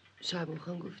 شعبون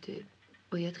خان گفته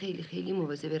باید خیلی خیلی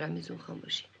مواظب رمزون خان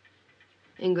باشی.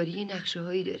 انگاری یه نقشه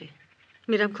هایی داره.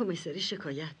 میرم کمیسری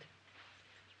شکایت.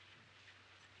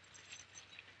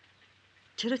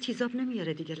 چرا تیزاب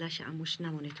نمیاره دیگه لش عموش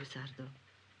نمونه تو سردا؟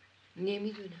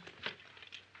 نمیدونم.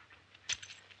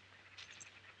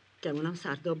 گمونم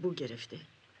سردا بو گرفته.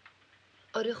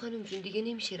 آره خانم جون دیگه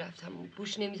نمیشه رفت همون.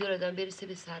 بوش نمیذاره آدم برسه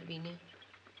به سربینه.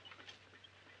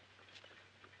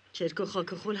 چرک و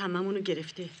خاک و خول هممونو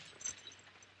گرفته.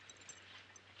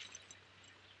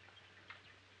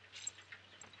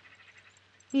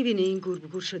 میبینی این گور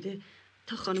بگور شده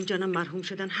تا خانم جانم مرحوم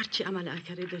شدن هرچی عمل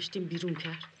اکره داشتیم بیرون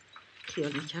کرد.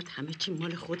 خیال میکرد همه چی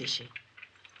مال خودشه.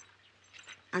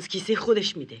 از کیسه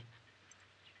خودش میده.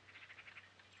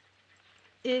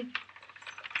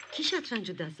 کی شطرنج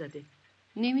رو دست زده؟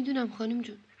 نمیدونم خانم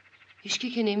جون.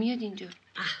 هیچکی که نمیاد اینجا.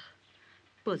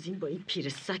 بازیم با این پیر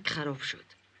سگ خراب شد.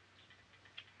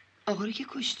 آقا رو که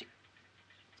کشتی.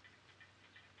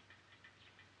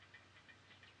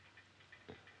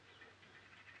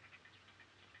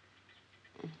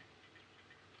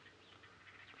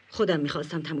 خودم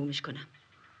میخواستم تمومش کنم.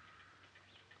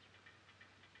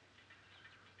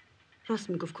 راست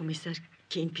میگفت کمیسر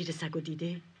که این پیر سگو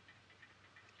دیده؟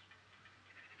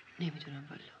 نمیدونم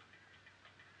والا.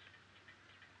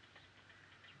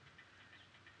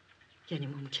 یعنی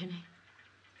ممکنه؟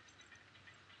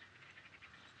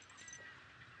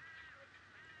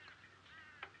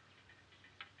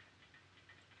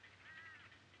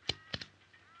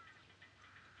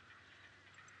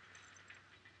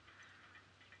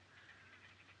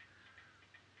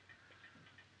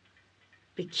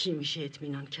 به کی میشه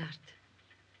اطمینان کرد؟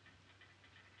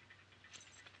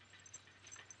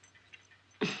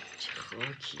 چه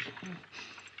خاکی،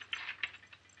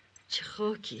 چه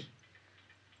خاکی.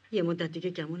 یه مدت دیگه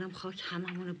گمونم خاک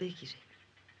هممونو بگیره.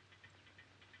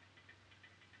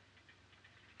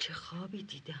 چه خوابی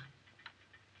دیدم.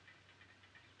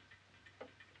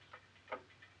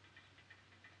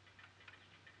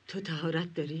 تو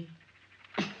طهارت داری؟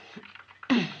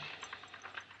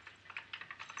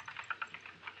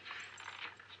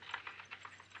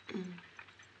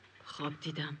 خواب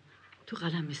دیدم تو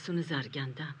قلمستون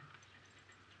زرگندم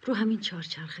رو همین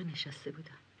چهارچرخه نشسته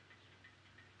بودم.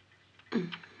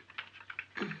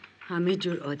 همه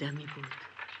جور آدمی بود.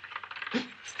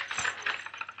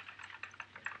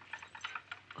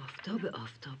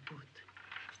 آفتاب بود،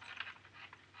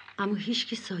 اما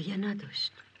هیچکی سایه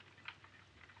نداشت.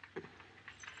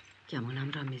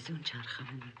 گمانم رمزون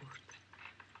چرخمو میبرد.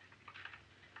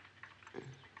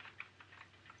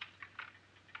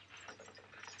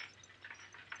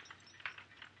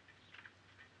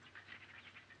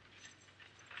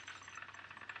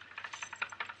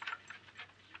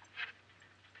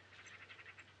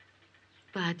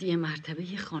 بعد یه مرتبه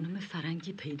یه خانم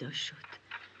فرنگی پیدا شد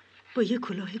با یه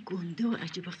کلاه گنده و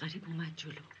عجیب و غریب اومد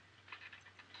جلو.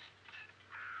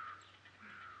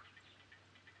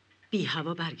 بی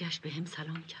هوا برگشت به هم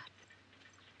سلام کرد.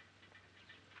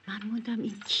 من موندم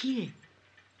این کیه؟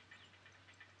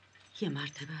 یه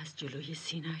مرتبه از جلوی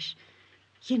سینش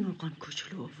یه نوقان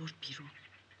کوچولو آورد بیرون.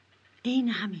 عین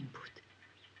همین بود.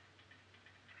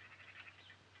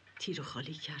 تیرو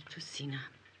خالی کرد تو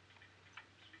سینم.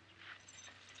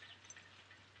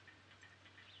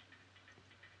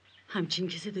 همچین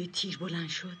که صدای تیر بلند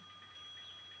شد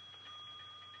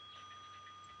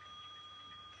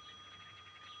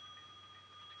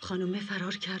خانومه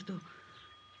فرار کرد و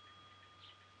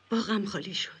باغم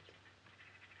خالی شد.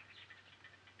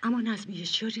 اما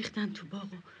نظمیشیا ریختن تو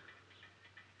باغ و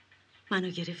منو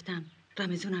گرفتن،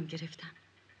 رمزونم گرفتن.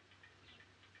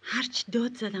 هرچی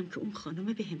داد زدم که اون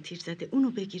خانومه به هم تیر زده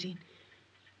اونو بگیرین،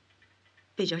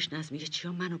 به جاش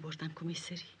نظمیشیا منو بردن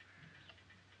کمیسری.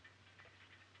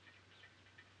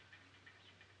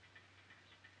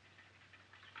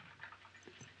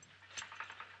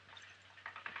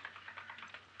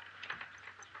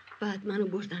 بعد منو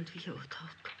بردن توی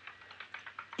اتاق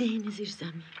عین زیر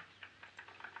زمین.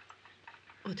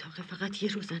 اتاق فقط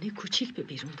یه روزنه کوچیک به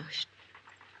بیرون داشت.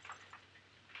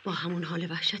 با همون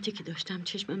حال وحشتی که داشتم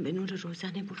چشمم به نور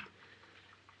روزنه بود.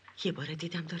 یه بار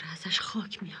دیدم داره ازش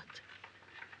خاک میاد.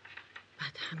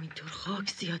 بعد همینطور خاک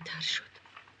زیادتر شد.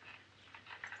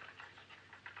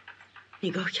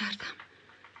 نگاه کردم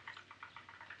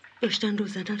داشتن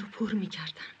روزنه رو پر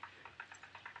میکردن.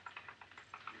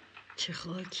 چه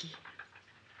خاکی.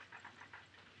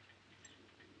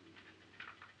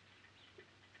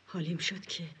 حالیم شد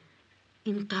که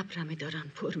این قبرمه دارن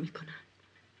پر میکنن.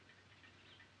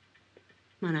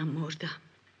 منم مردم.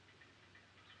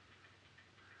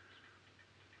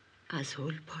 از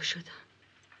هول پا شدم.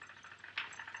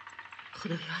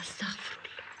 خدایا استغفرالله.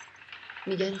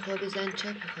 میگن خواب زن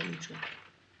چپه خانم جون.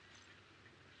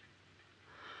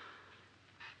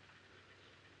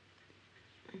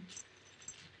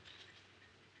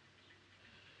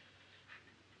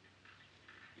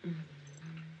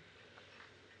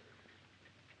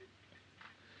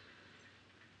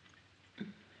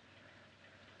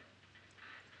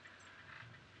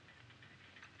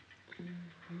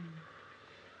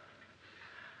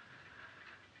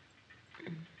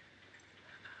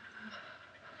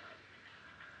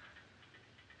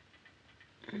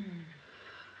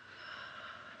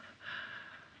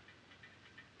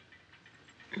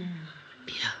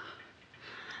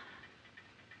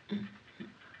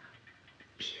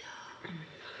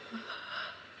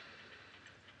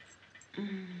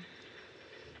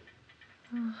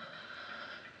 کاش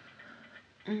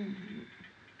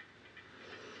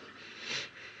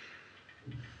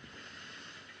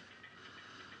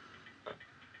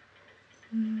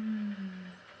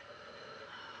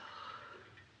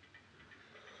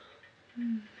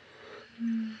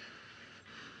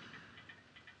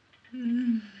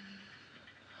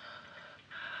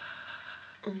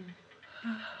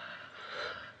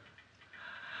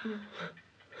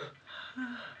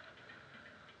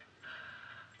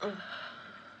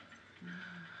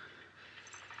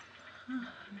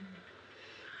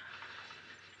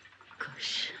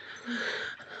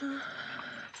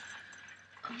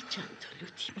یه چند تا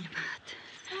لوتی میمد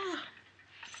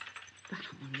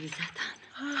برامون میزدن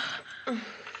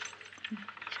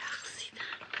میرقصیدن.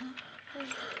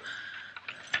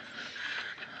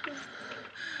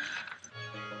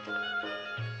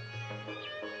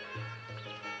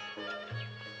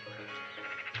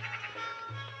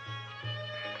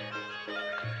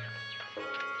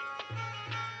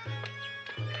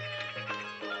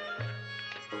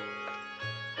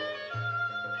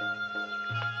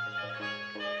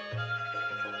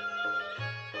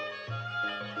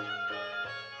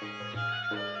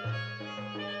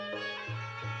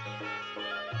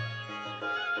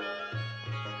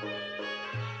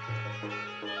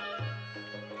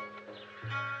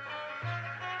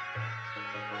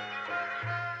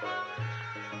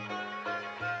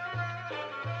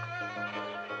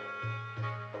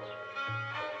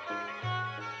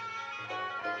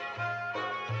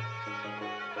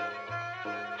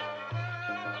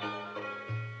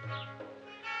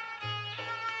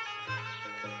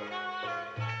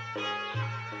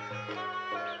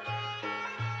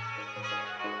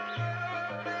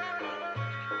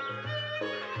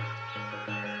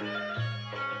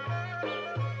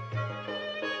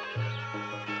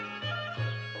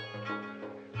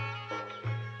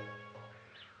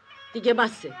 دیگه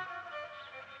بسه.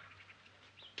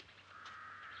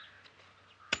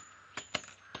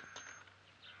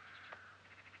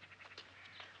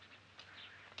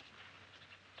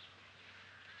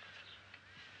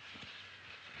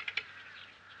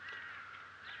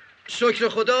 شکر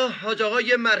خدا حاج آقا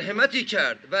یه مرحمتی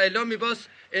کرد و الا میباس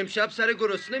امشب سر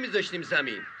گرسنه میذاشتیم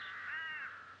زمین.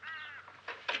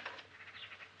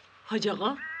 حاج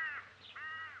آقا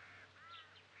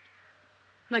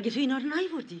مگه تو اینا رو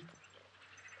نیوردی؟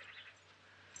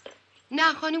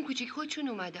 نه خانم کوچیک خودشون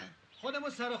اومدن. خودمون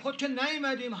سر خود که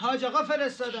نیومدیم، حاج آقا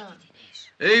فرستادن.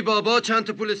 ای بابا چند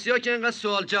تا پول سیاه که اینقدر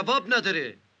سوال جواب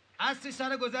نداره. اصلی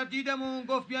سر گذر دیدمون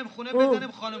گفت بیایم خونه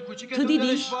بزنیم خانم کوچیکتون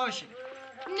دلش باشه.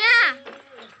 نه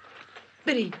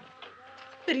برین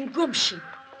گم شین.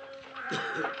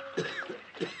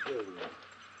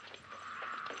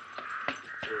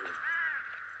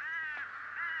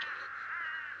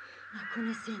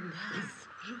 نکنه زنده است.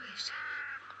 روحش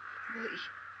وای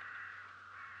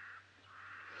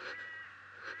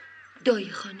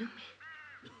دایی خانومه.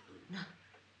 نه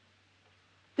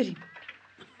بریم.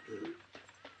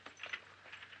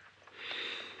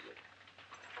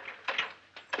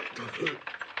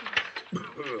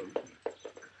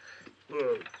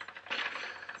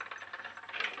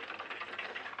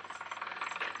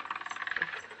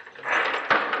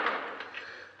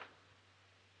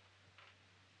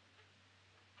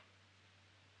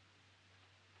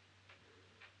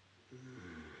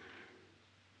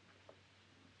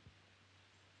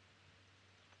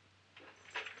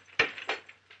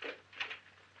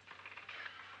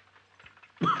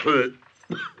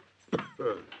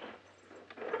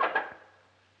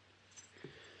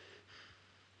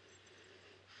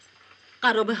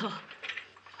 قرابه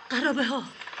ها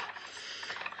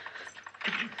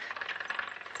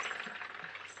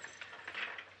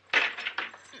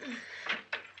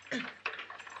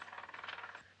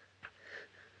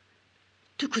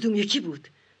تو کدوم یکی بود؟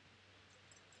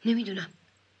 نمیدونم.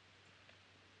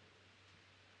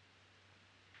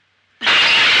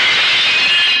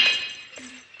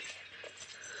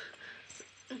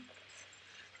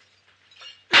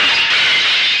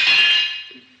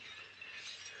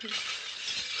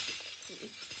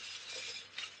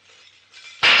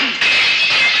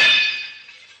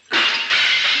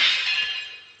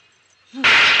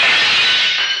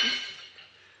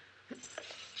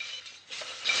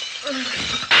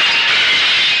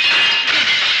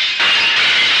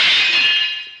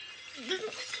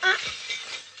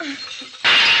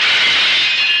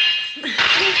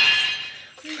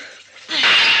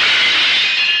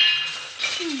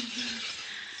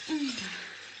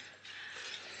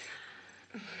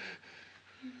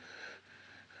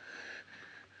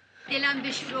 دلم به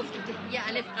شور افتاده. یه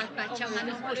الف قد بچم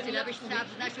هنوز پشت لبش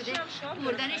سبز نشده،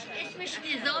 بردنش اسمش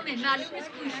نظامه. معلوم نیست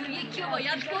کنشوری کیو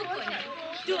باید بکنه.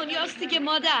 دنیاست دیگه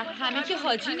مادر، همه که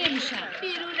حاجی نمیشن.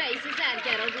 بیرون رئیس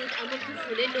زرگرا بود اما تو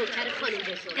خونه نوکر خانم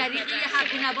بزرگ. دریقه یه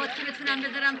حب نبات که بتونم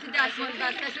بذارم تو دستمال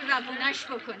بستش و رفونش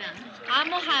بکنم.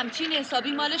 اما همچین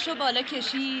حسابی مالشو بالا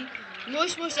کشی.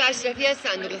 مش اشرفی از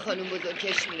صندوق خانم بزرگ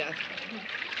کش میرفت.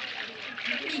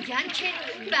 میگن که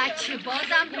بچه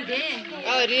بازم بوده.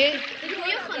 آره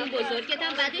توی خانم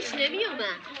بزرگتم بعدش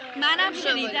نمیومد. منم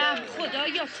شنیدم. خدا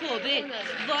یا توبه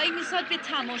وای میساد به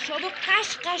تماشا و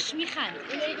قش میخند.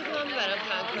 اونایی که من برام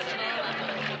پنگ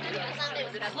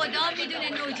کنم. خدا میدونه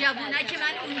نوجوانه که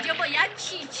من اونجا باید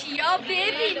چیا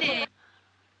ببینه.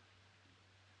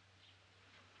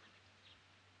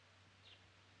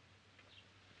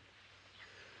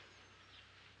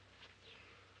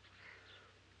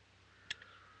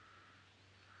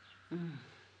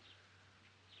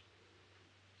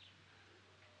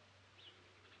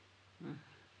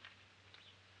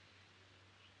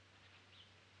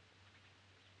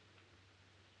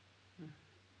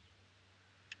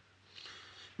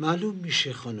 معلوم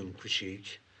میشه خانم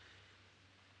کوچیک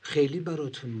خیلی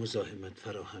براتون مزاحمت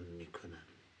فراهم میکنن.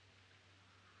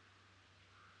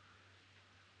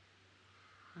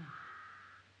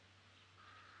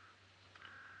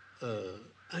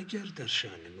 اگر در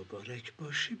شأن مبارک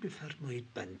باشه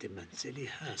بفرمایید بنده منزلی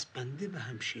هست. بنده و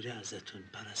همشیره ازتون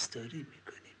پرستاری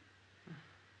میکنیم.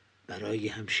 برای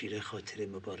همشیره خاطر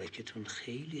مبارکتون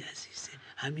خیلی عزیزه.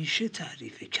 همیشه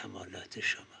تعریف کمالات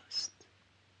شماست.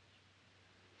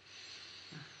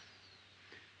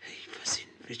 حیف از این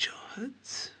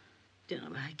وجاهت.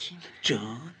 جناب حکیم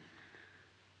جان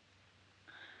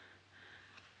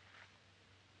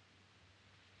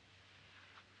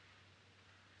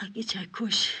اگه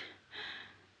چکش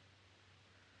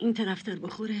این طرفتر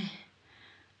بخوره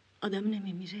آدم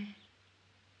نمیمیره؟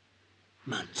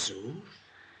 منظور؟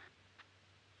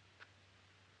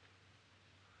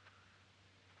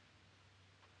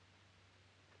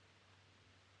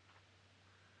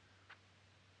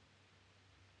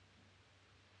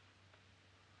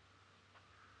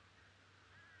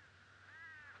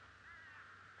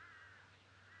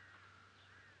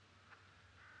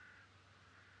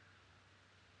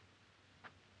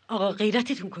 آقا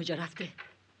غیرتتون کجا رفته؟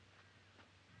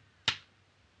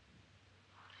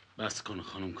 بس کن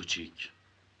خانم کوچیک.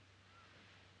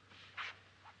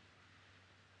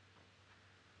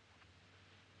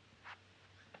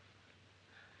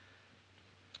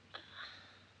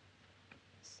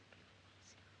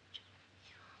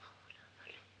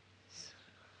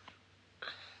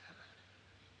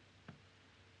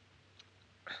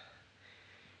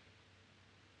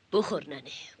 بخور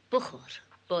ننه بخور،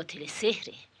 باطل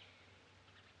سحره.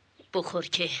 بخور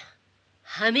که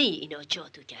همه اینا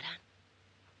جادوگرن.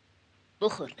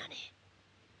 بخور ننه.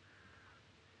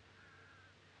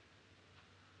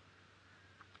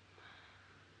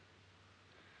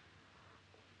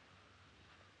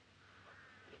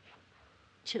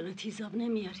 چرا تیزاب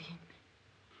نمیارین؟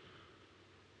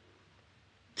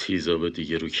 تیزاب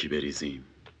دیگه رو کی بریزیم؟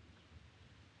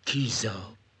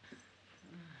 تیزاب؟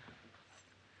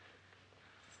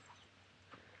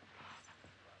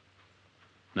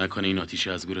 نکنه این آتیش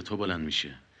از گور تو بلند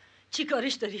میشه. چی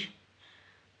کارش داری؟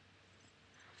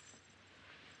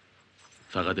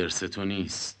 فقط ارث تو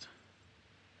نیست.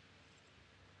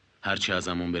 هرچی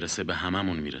ازمون برسه به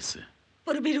هممون میرسه.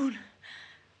 برو بیرون،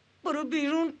 برو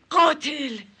بیرون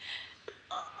قاتل.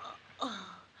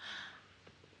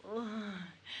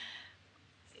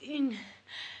 این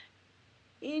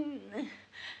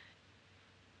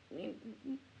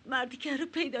مردی که رو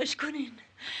پیداش کنین.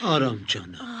 آرام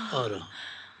جانم آرام.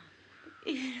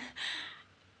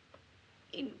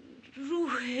 این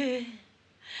روحه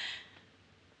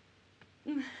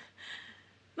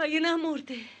مگه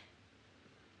نمرده؟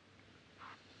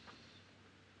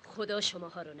 خدا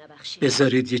شماها رو نبخشه.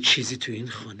 بذارید یه چیزی تو این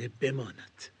خانه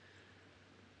بماند.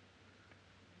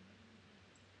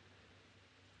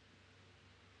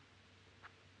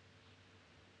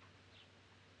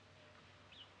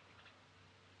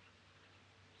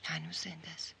 هنوز زنده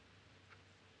است.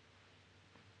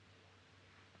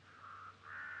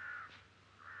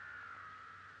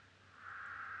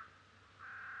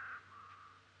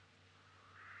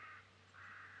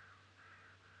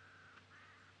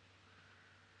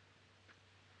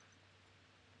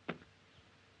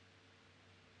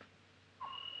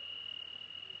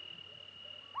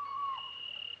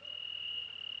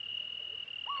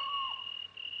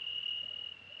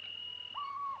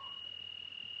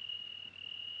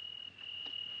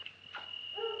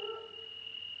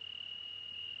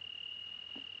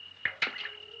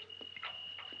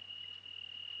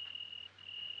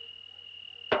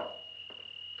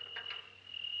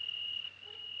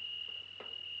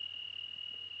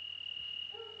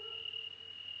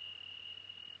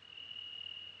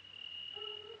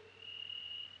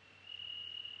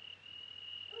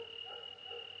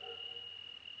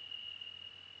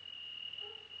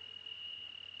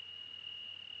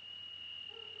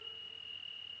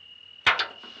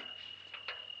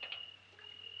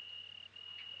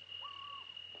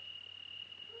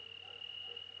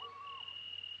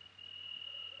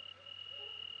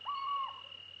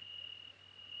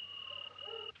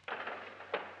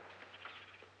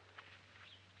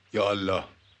 یا الله.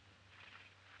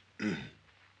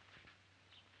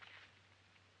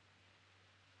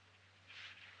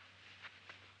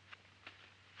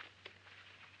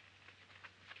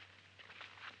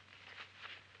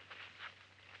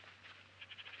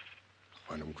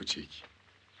 خانم کوچیک،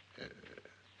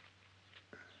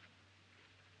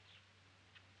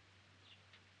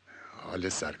 حال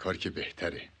سرکار که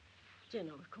بهتره.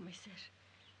 جناب کمیسر،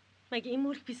 مگه این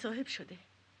ملک بی صاحب شده؟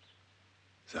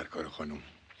 سرکار خانم،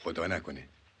 خدا نکنه،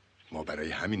 ما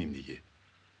برای همینیم دیگه.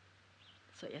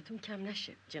 سایتون کم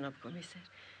نشه جناب کمیسر.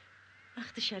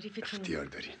 وقت شریفتون اختیار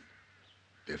دارین،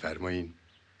 بفرمایین،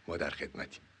 ما در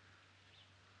خدمتیم.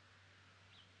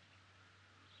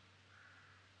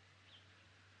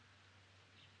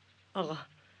 آقا،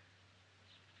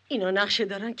 اینا نقشه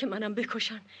دارن که منم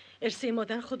بکشن، ارثه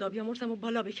مادر خدا بیامرزم و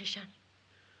بالا بکشن.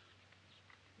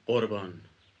 قربان،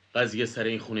 قضیه سر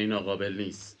این خونه ناقابل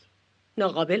نیست.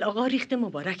 ناقابل آقا، ریخت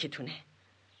مبارکتونه.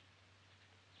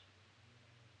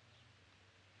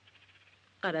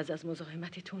 غرض از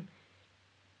مزاحمتتون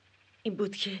این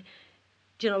بود که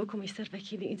جناب کمیسر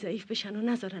وکیل این ضعیف بشن و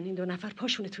نذارن این 2 نفر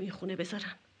پاشونه تو این خونه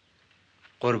بذارن.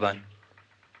 قربان،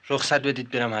 رخصت بدید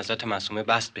برم حضرت معصومه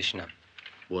بست بشینم.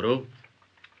 برو.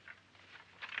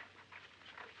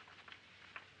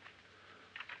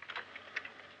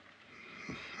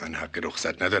 من حق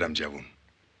رخصت ندارم جوون،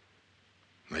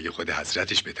 مگه خود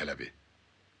حضرتش به طلبه.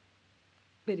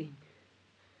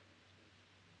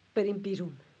 بریم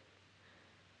بیرون،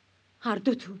 هر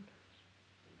دوتون.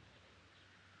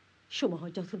 شما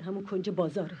حاجتون همون کنج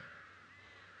بازاره.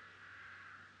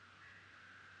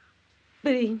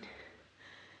 برین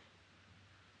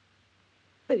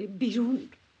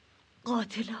بیرون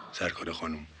قاتلا. سرکار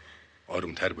خانم،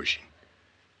 آرومتر باشین.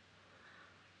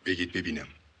 بگید ببینم،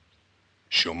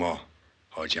 شما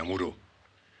حاجمو رو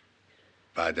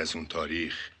بعد از اون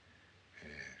تاریخ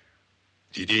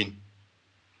دیدین؟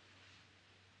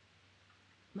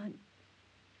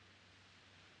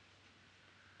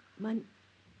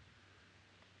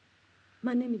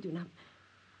 من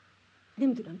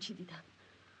نمیدونم چی دیدم.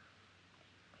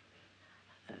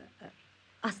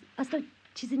 اصلا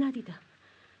چیزی ندیدم.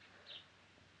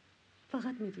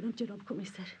 فقط میدونم جناب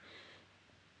کمیسر،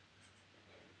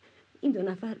 این 2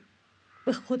 نفر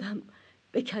به خودم،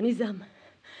 به کنیزم،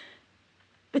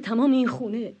 به تمام این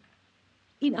خونه،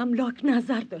 این املاک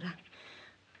نظر دارن.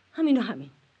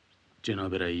 همین.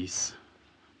 جناب رئیس،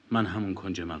 من همون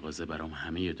کنج مغازه برام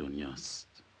همه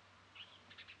دنیاست.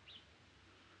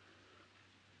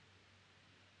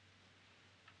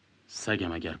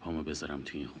 سگم اگر پامو بذارم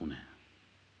تو این خونه،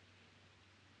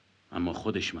 اما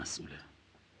خودش مسئوله.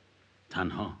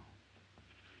 تنها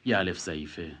یه الف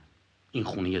ضعیفه، این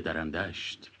خونه یه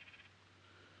درندشت.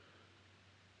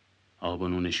 آب و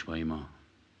نونش پای ما،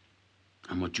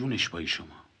 اما جونش پای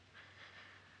شما.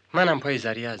 منم پای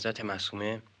ذریع حضرت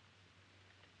معصومه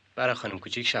برای خانم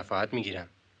کوچیک شفاعت میگیرم.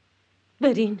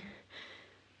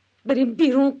 بریم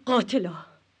بیرون قاتلا.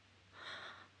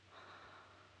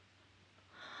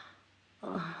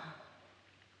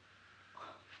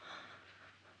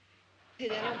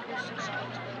 پدرم پوستش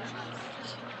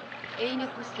عین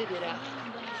پوست درخت،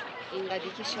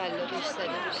 اینقدری که شلاقش زده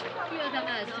بشه. یادم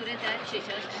از دور در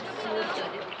چشاش سور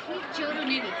داده بود، هیچ جا رو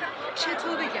نمیدید.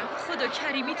 چطور بگم، خدا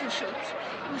کریمی تو شد.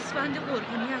 گوسفند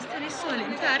قربانی از تن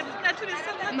سالم تر بود،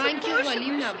 نتونستم من که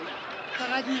حالیم نبود،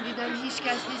 فقط میدیدم هیچ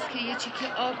کس نیست که یه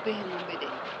چیکه آب بهمون بده.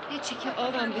 یه چیکه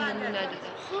آبم بهمون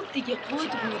ندادن. خب دیگه قد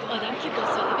بود آدم که با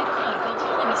صاحب کارگاه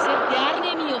و کمیسر در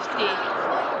نمیافته.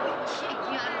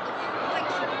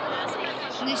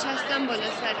 نشستم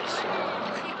بالا سرش.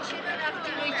 چرا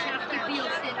رفتی روی چرخ که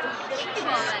بیافته تو؟ چی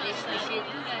باورش میشه؟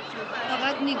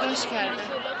 فقط نگاش کردم.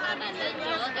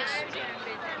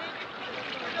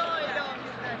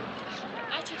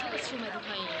 بچه تو بس اومدی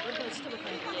پایین، برو بازی تو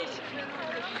بکنی دیگه.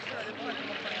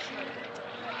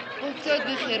 افتاد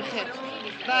به خرخر،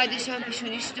 بعدش هم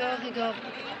پیشونیش داغ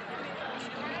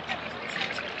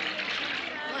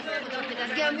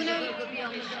گمونم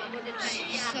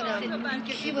 6 سالم.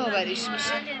 کی باورش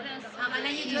میشه؟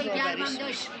 کی باورش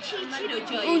میشه؟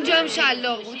 اونجا هم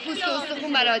شلاق بود، پوست و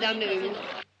استخون برای آدم نمیمونه.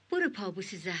 برو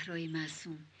پابوس زهرای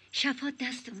معصوم، شفاعت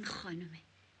دست اون خانومه.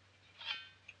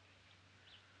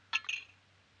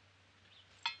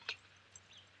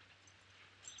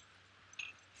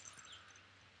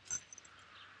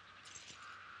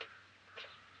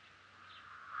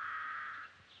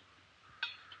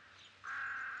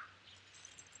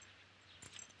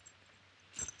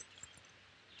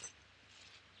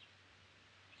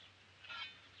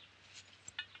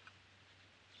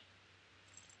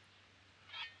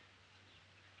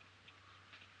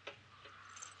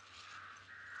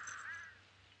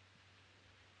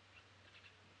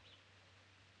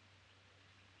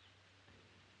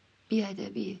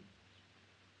 بیادبیه.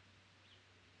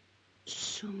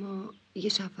 شما یه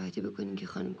شفاعتی بکنین که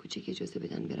خانم کوچک اجازه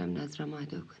بدن برم نظرمو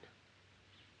ادا کنم.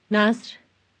 نظر؟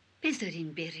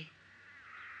 بذارین بره.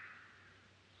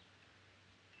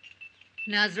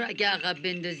 نظر اگه عقب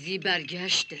بندازی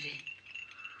برگشت داره.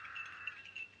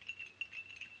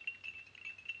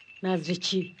 نظر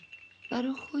چی؟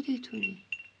 برای خودتونه.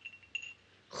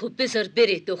 خب بذار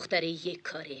بره دختره یک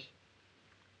کاره.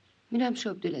 میرم شب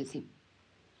عبدالعظیم.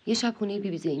 یه شب خونه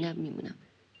بیبی زینب میمونم.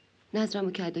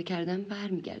 نظرمو که ادا کردم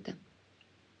برمیگردم.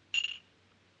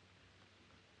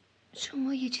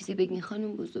 شما یه چیزی بگین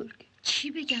خانم بزرگ.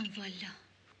 چی بگم والا؟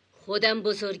 خودم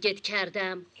بزرگت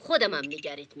کردم، خودم هم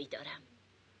نگرت میدارم.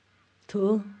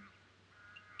 تو؟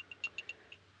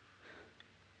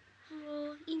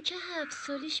 این که 7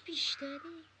 سالش بیشتره.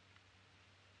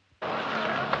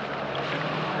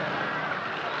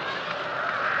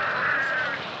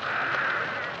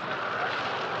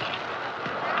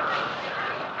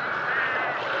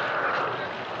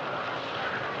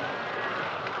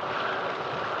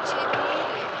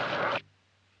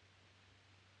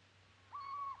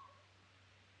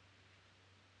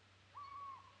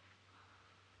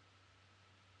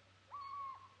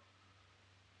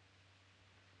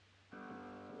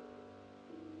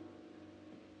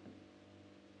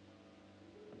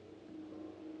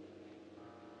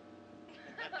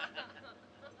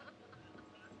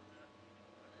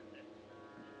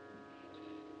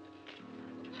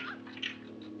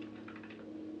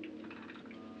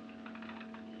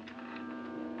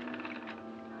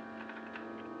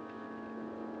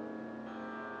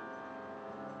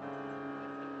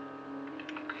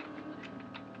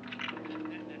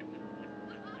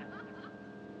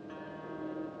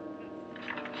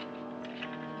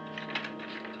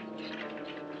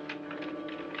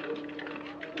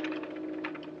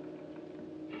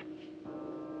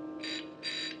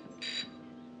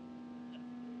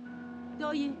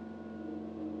 دایه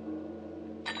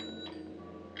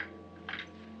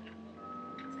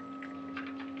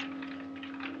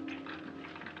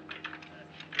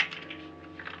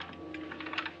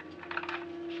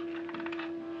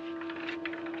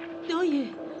دایه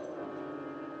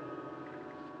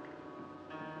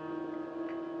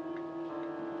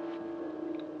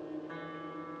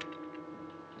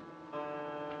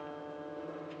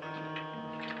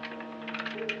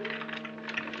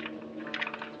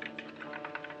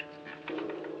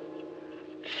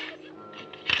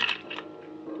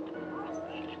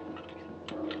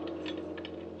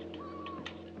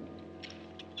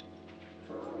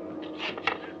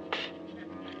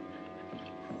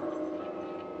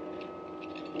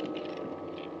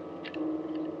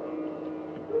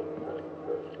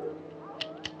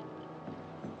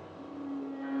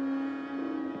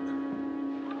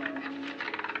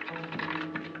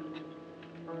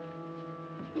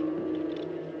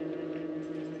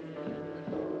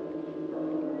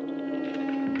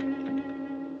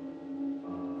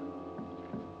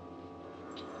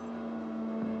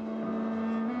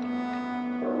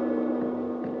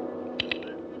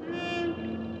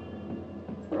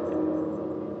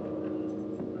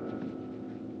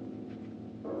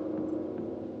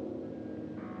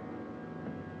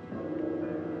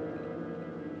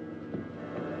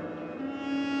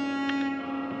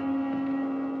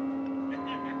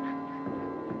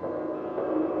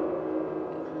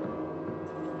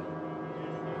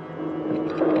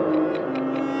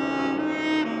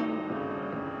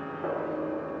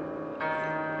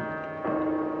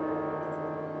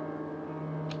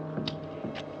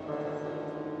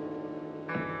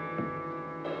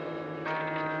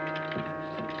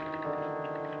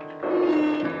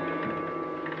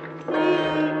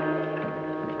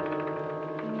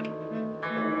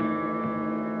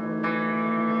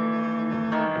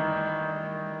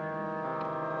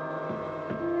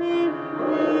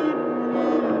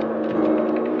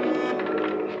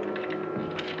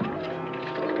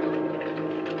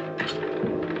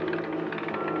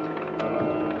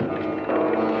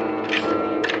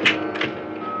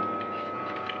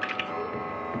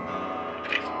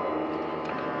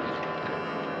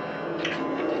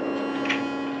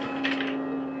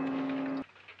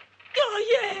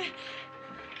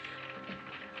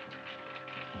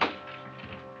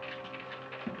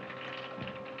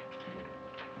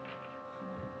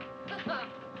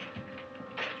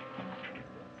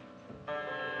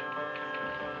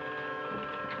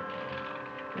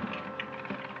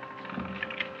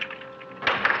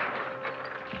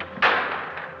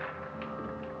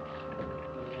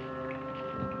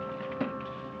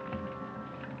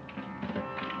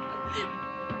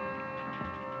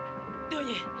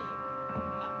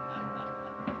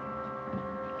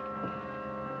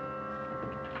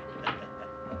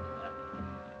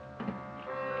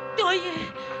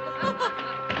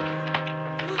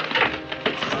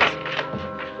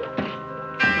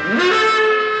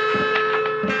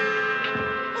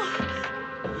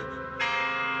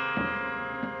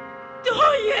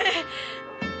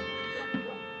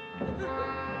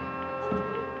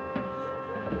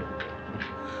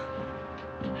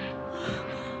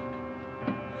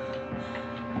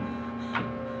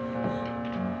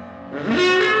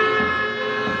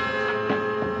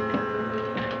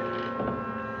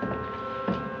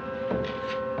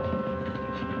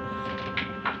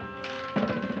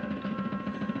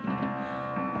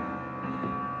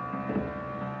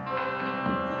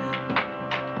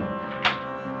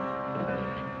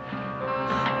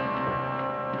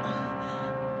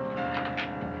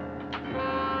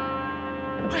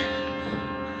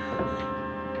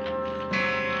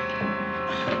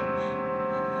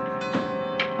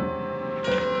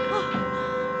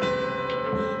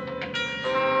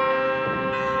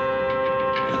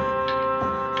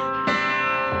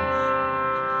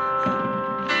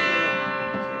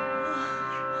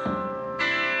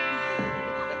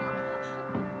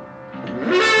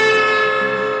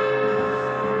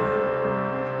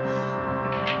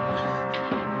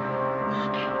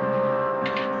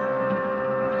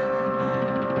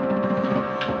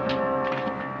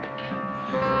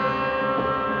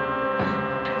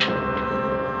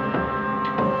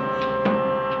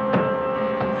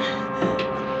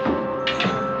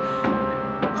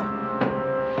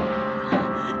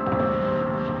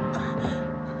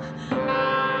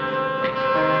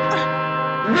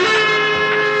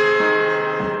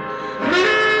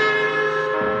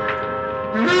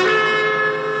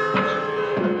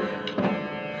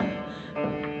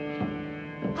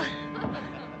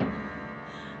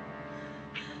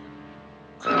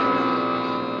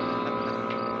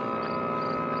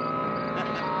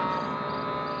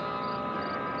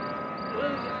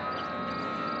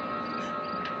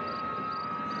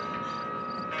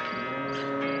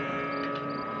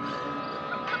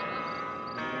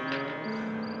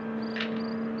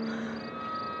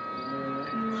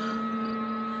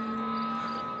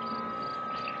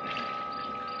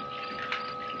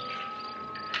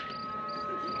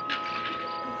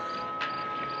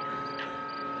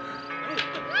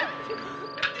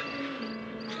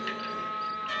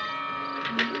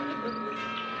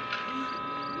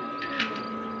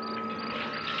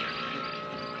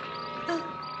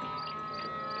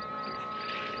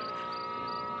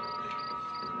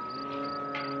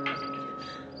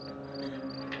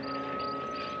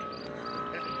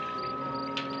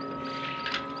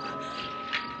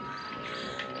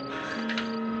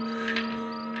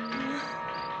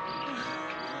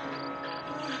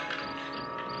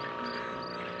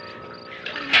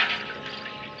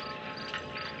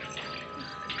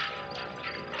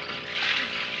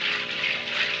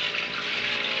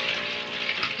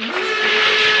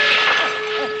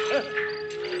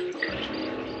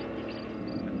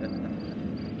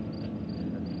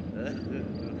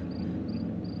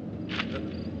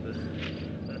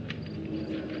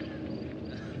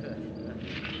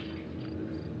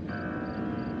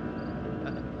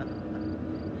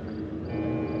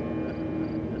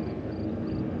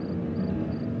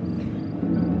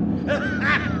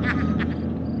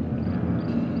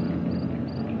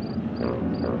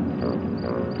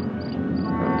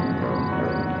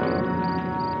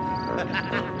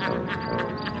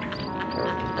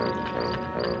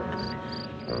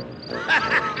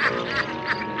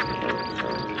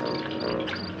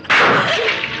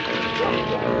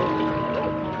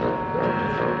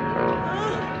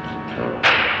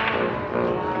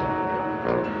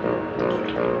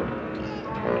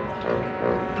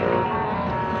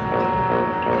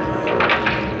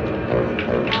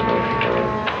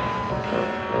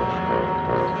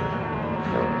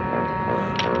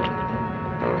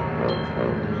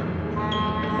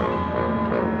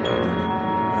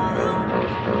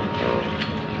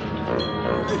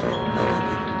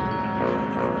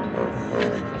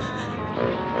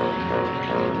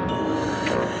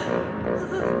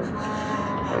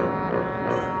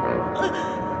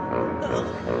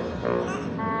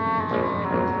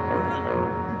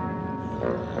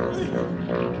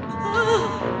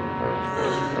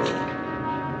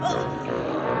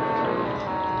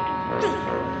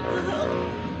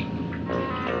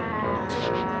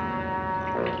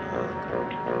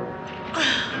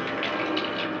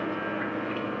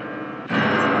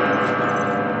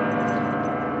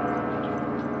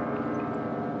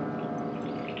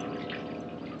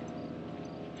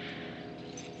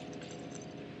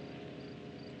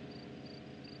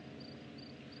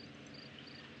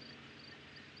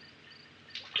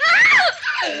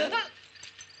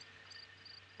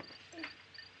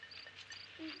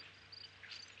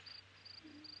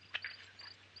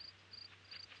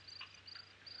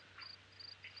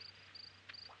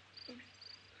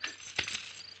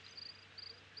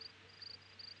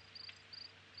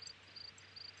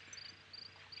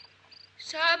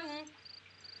شبون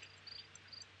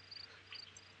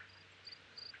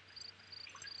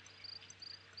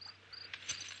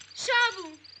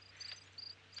شبون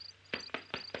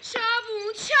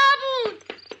شبون شبون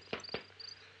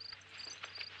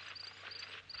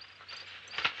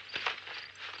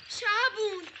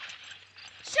شبون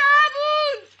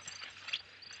شبون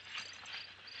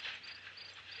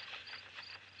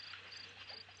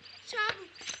شبون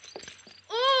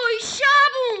اوی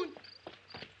شبون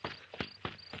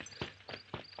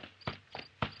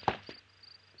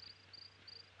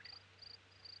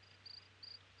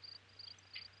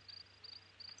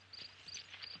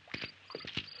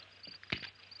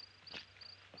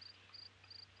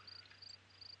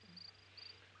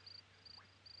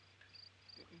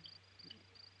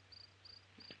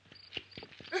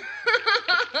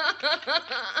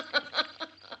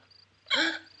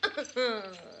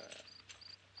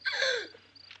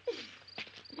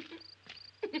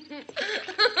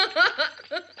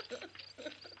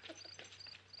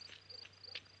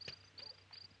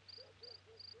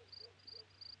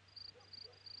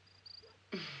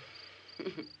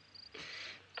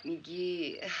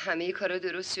میگی همه کارا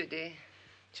درست شده؟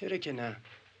 چرا که نه؟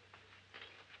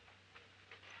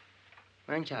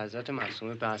 من که حضرت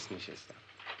معصومه بس نشستم.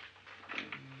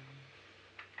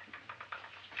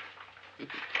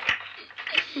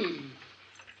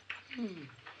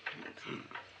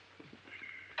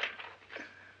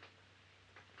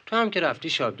 تو هم که رفتی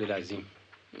شاه عبدالعظیم.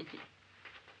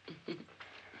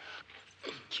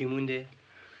 کی مونده؟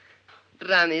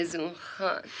 رمضون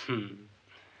خان.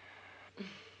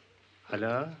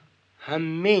 حالا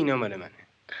همه اینا مال منه.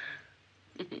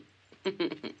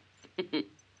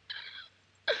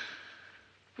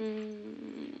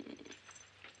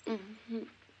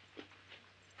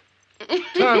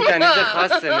 تو هم کنیز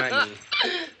خاص منی.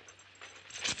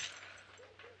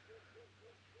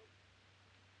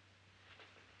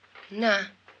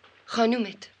 نه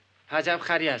خانومت. عجب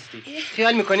خری هستی.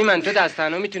 خیال میکنی من تو دست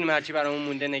تنها میتونیم هرچی برامون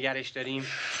مونده نگرش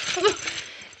داریم؟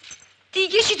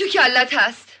 دیگه چی تو کلت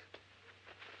هست؟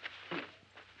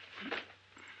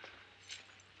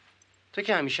 تو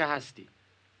که همیشه هستی.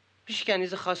 پیش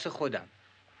کنیز خاص خودم.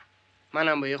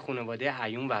 منم با یه خانواده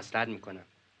عیون وصلت میکنم.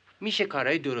 میشه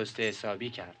کارهای درسته حسابی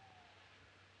کرد.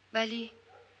 ولی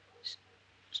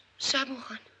شبون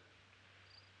خان.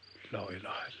 لا اله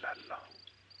الا الله.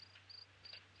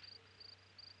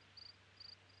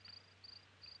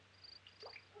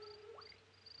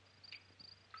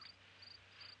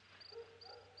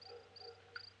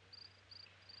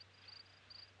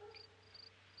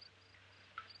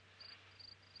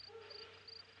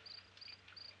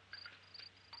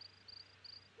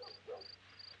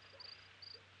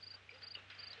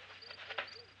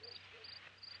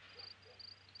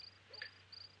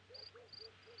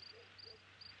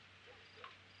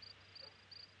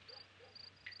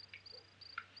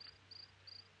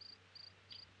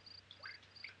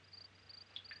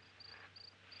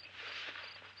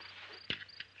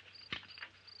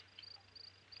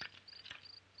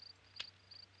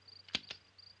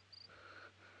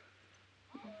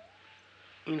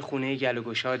 این خونه گل و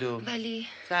گشاد و ولی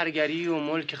زرگری و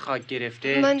ملک خاک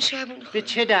گرفته من شبون به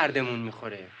چه دردمون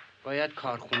میخوره؟ باید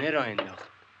کارخونه را انداخت.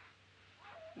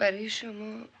 برای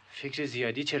شما فکر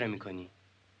زیادی چرا میکنی؟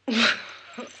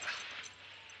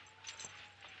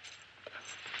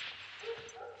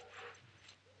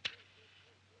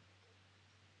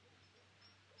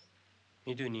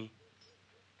 میدونی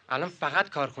الان فقط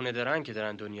کارخونه دارن که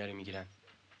دارن دنیا رو میگیرن.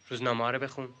 روزنامه ها رو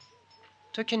بخون.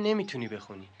 تو که نمیتونی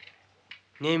بخونی،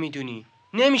 نمیدونی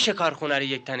نمیشه کارخونه رو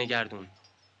یک تنه گردون.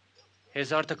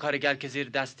 1000 تا کارگر که زیر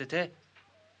دستته،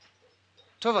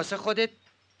 تو واسه خودت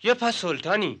یه پا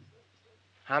سلطانی.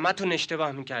 همه تون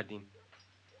اشتباه میکردین.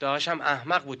 داشم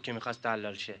احمق بود که میخواست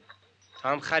دلال شه. تو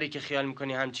هم خری که خیال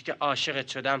میکنی همچی که عاشقت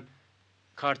شدم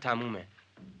کار تمومه.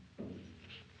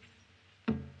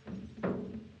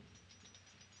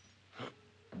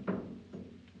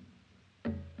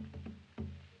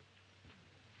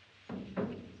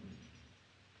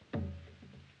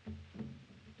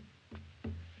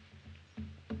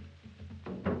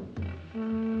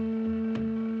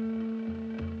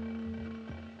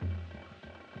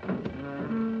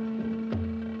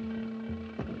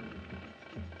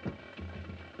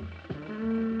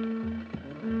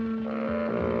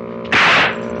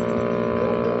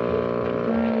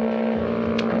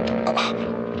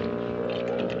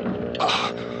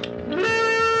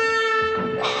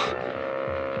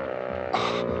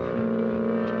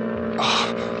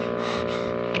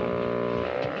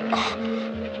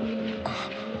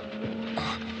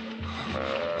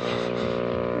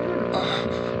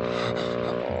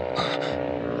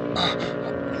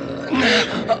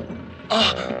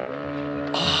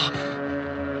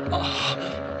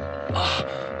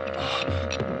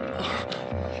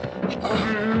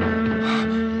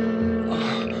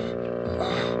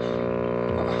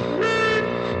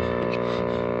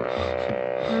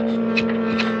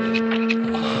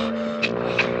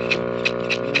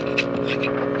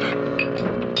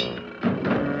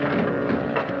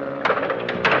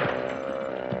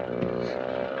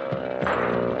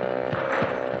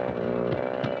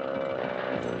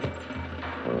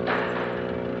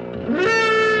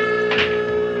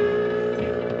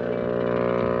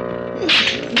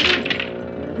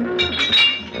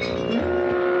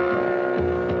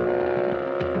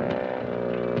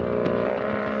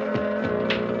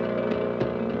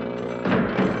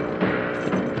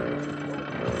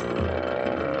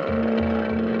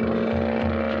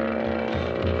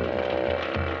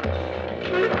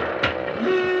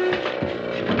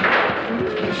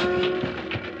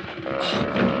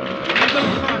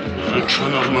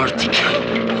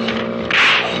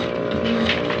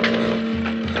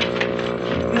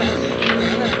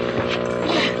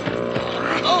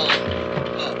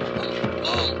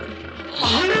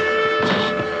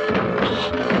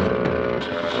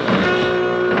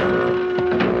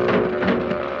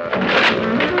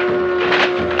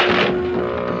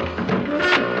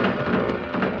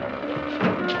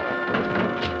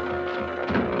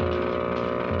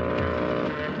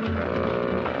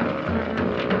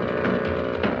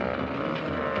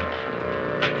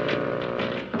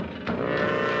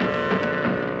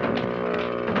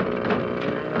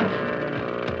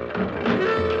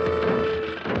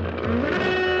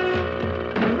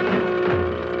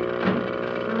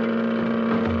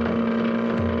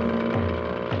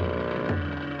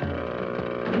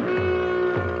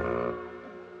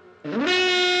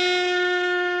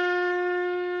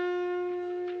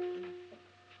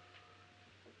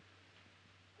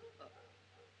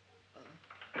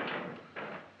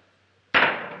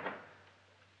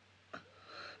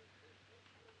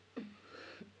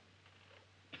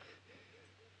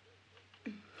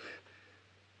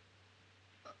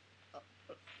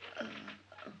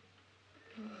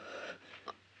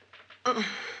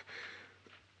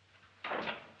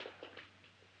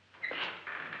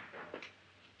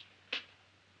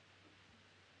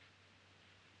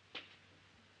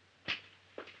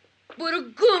 برو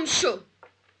گم شو.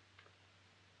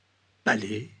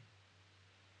 بله؟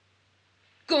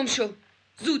 گم شو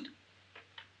زود.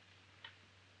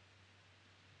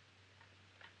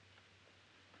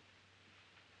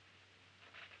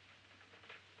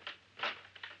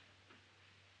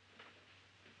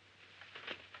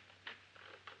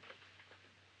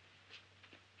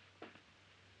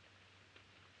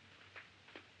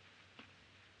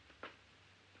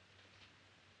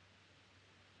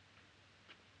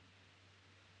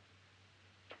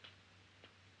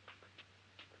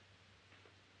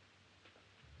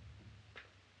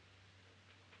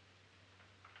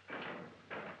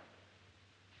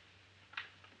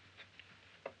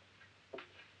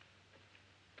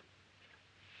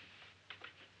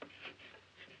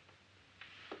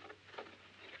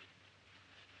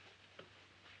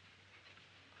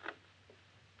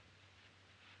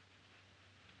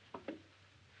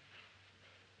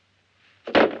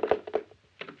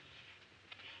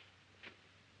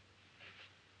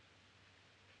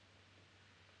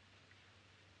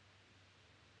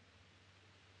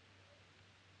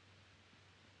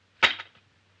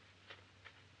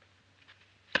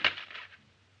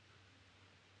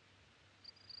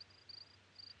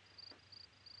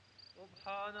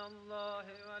 سبحان الله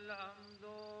والحمد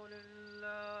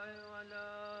لله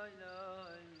ولا اله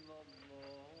الا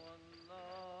الله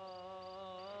والله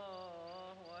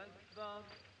اکبر.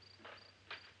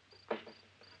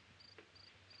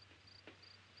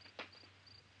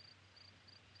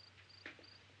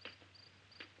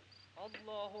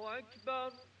 الله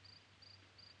اکبر.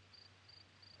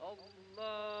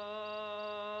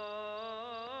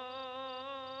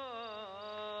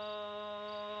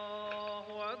 الله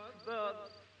اکبر.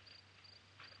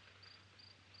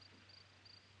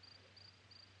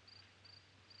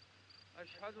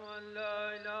 اشهد ان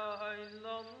لا اله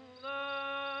الا الله.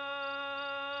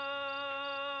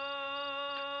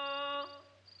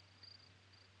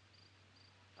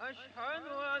 اشهد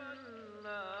ان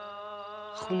لا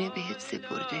خونه بهت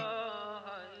سپرده،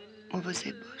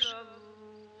 مواظب باش.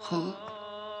 خوب؟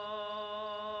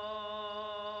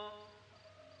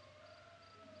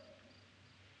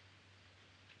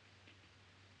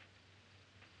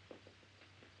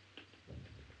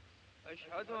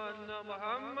 اشهد ان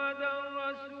محمدا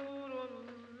رسول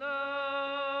الله.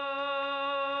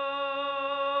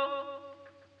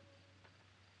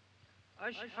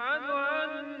 اشهد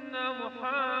ان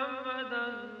محمدا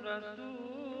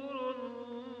رسول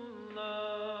الله.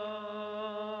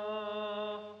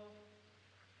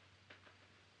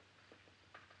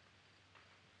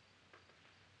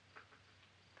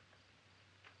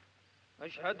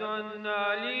 اشهد ان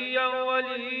عليا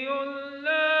ولي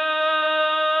الله.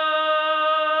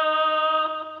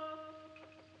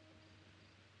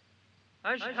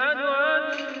 اشهد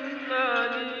ان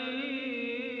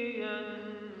عليا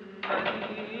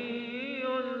ولي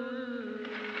الله.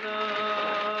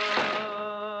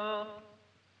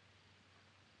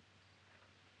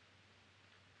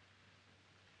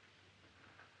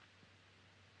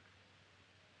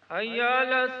 حي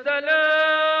على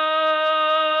الصلاة.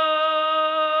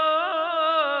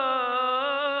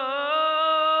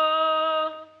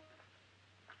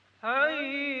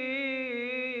 حي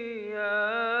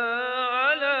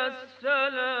على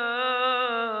الصلاة.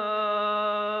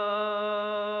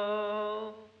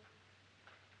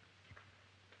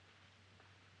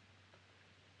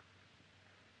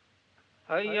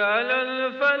 حي على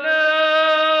الفلاح.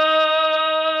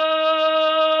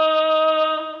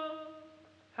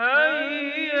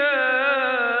 حي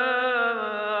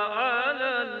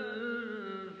على الفلاح.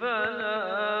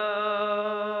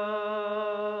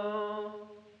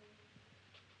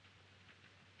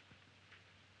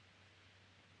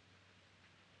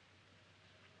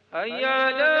 حي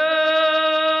على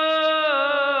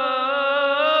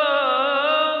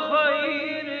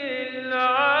خير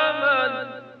العمل.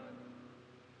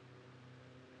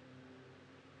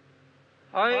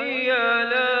 حي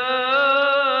على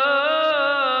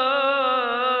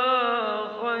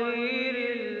خير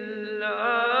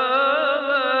العمل.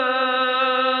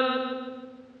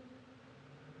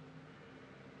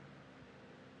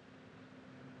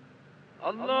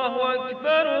 الله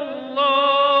أكبر.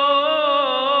 الله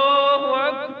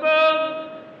أكبر.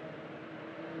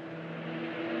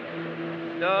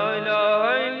 لا إله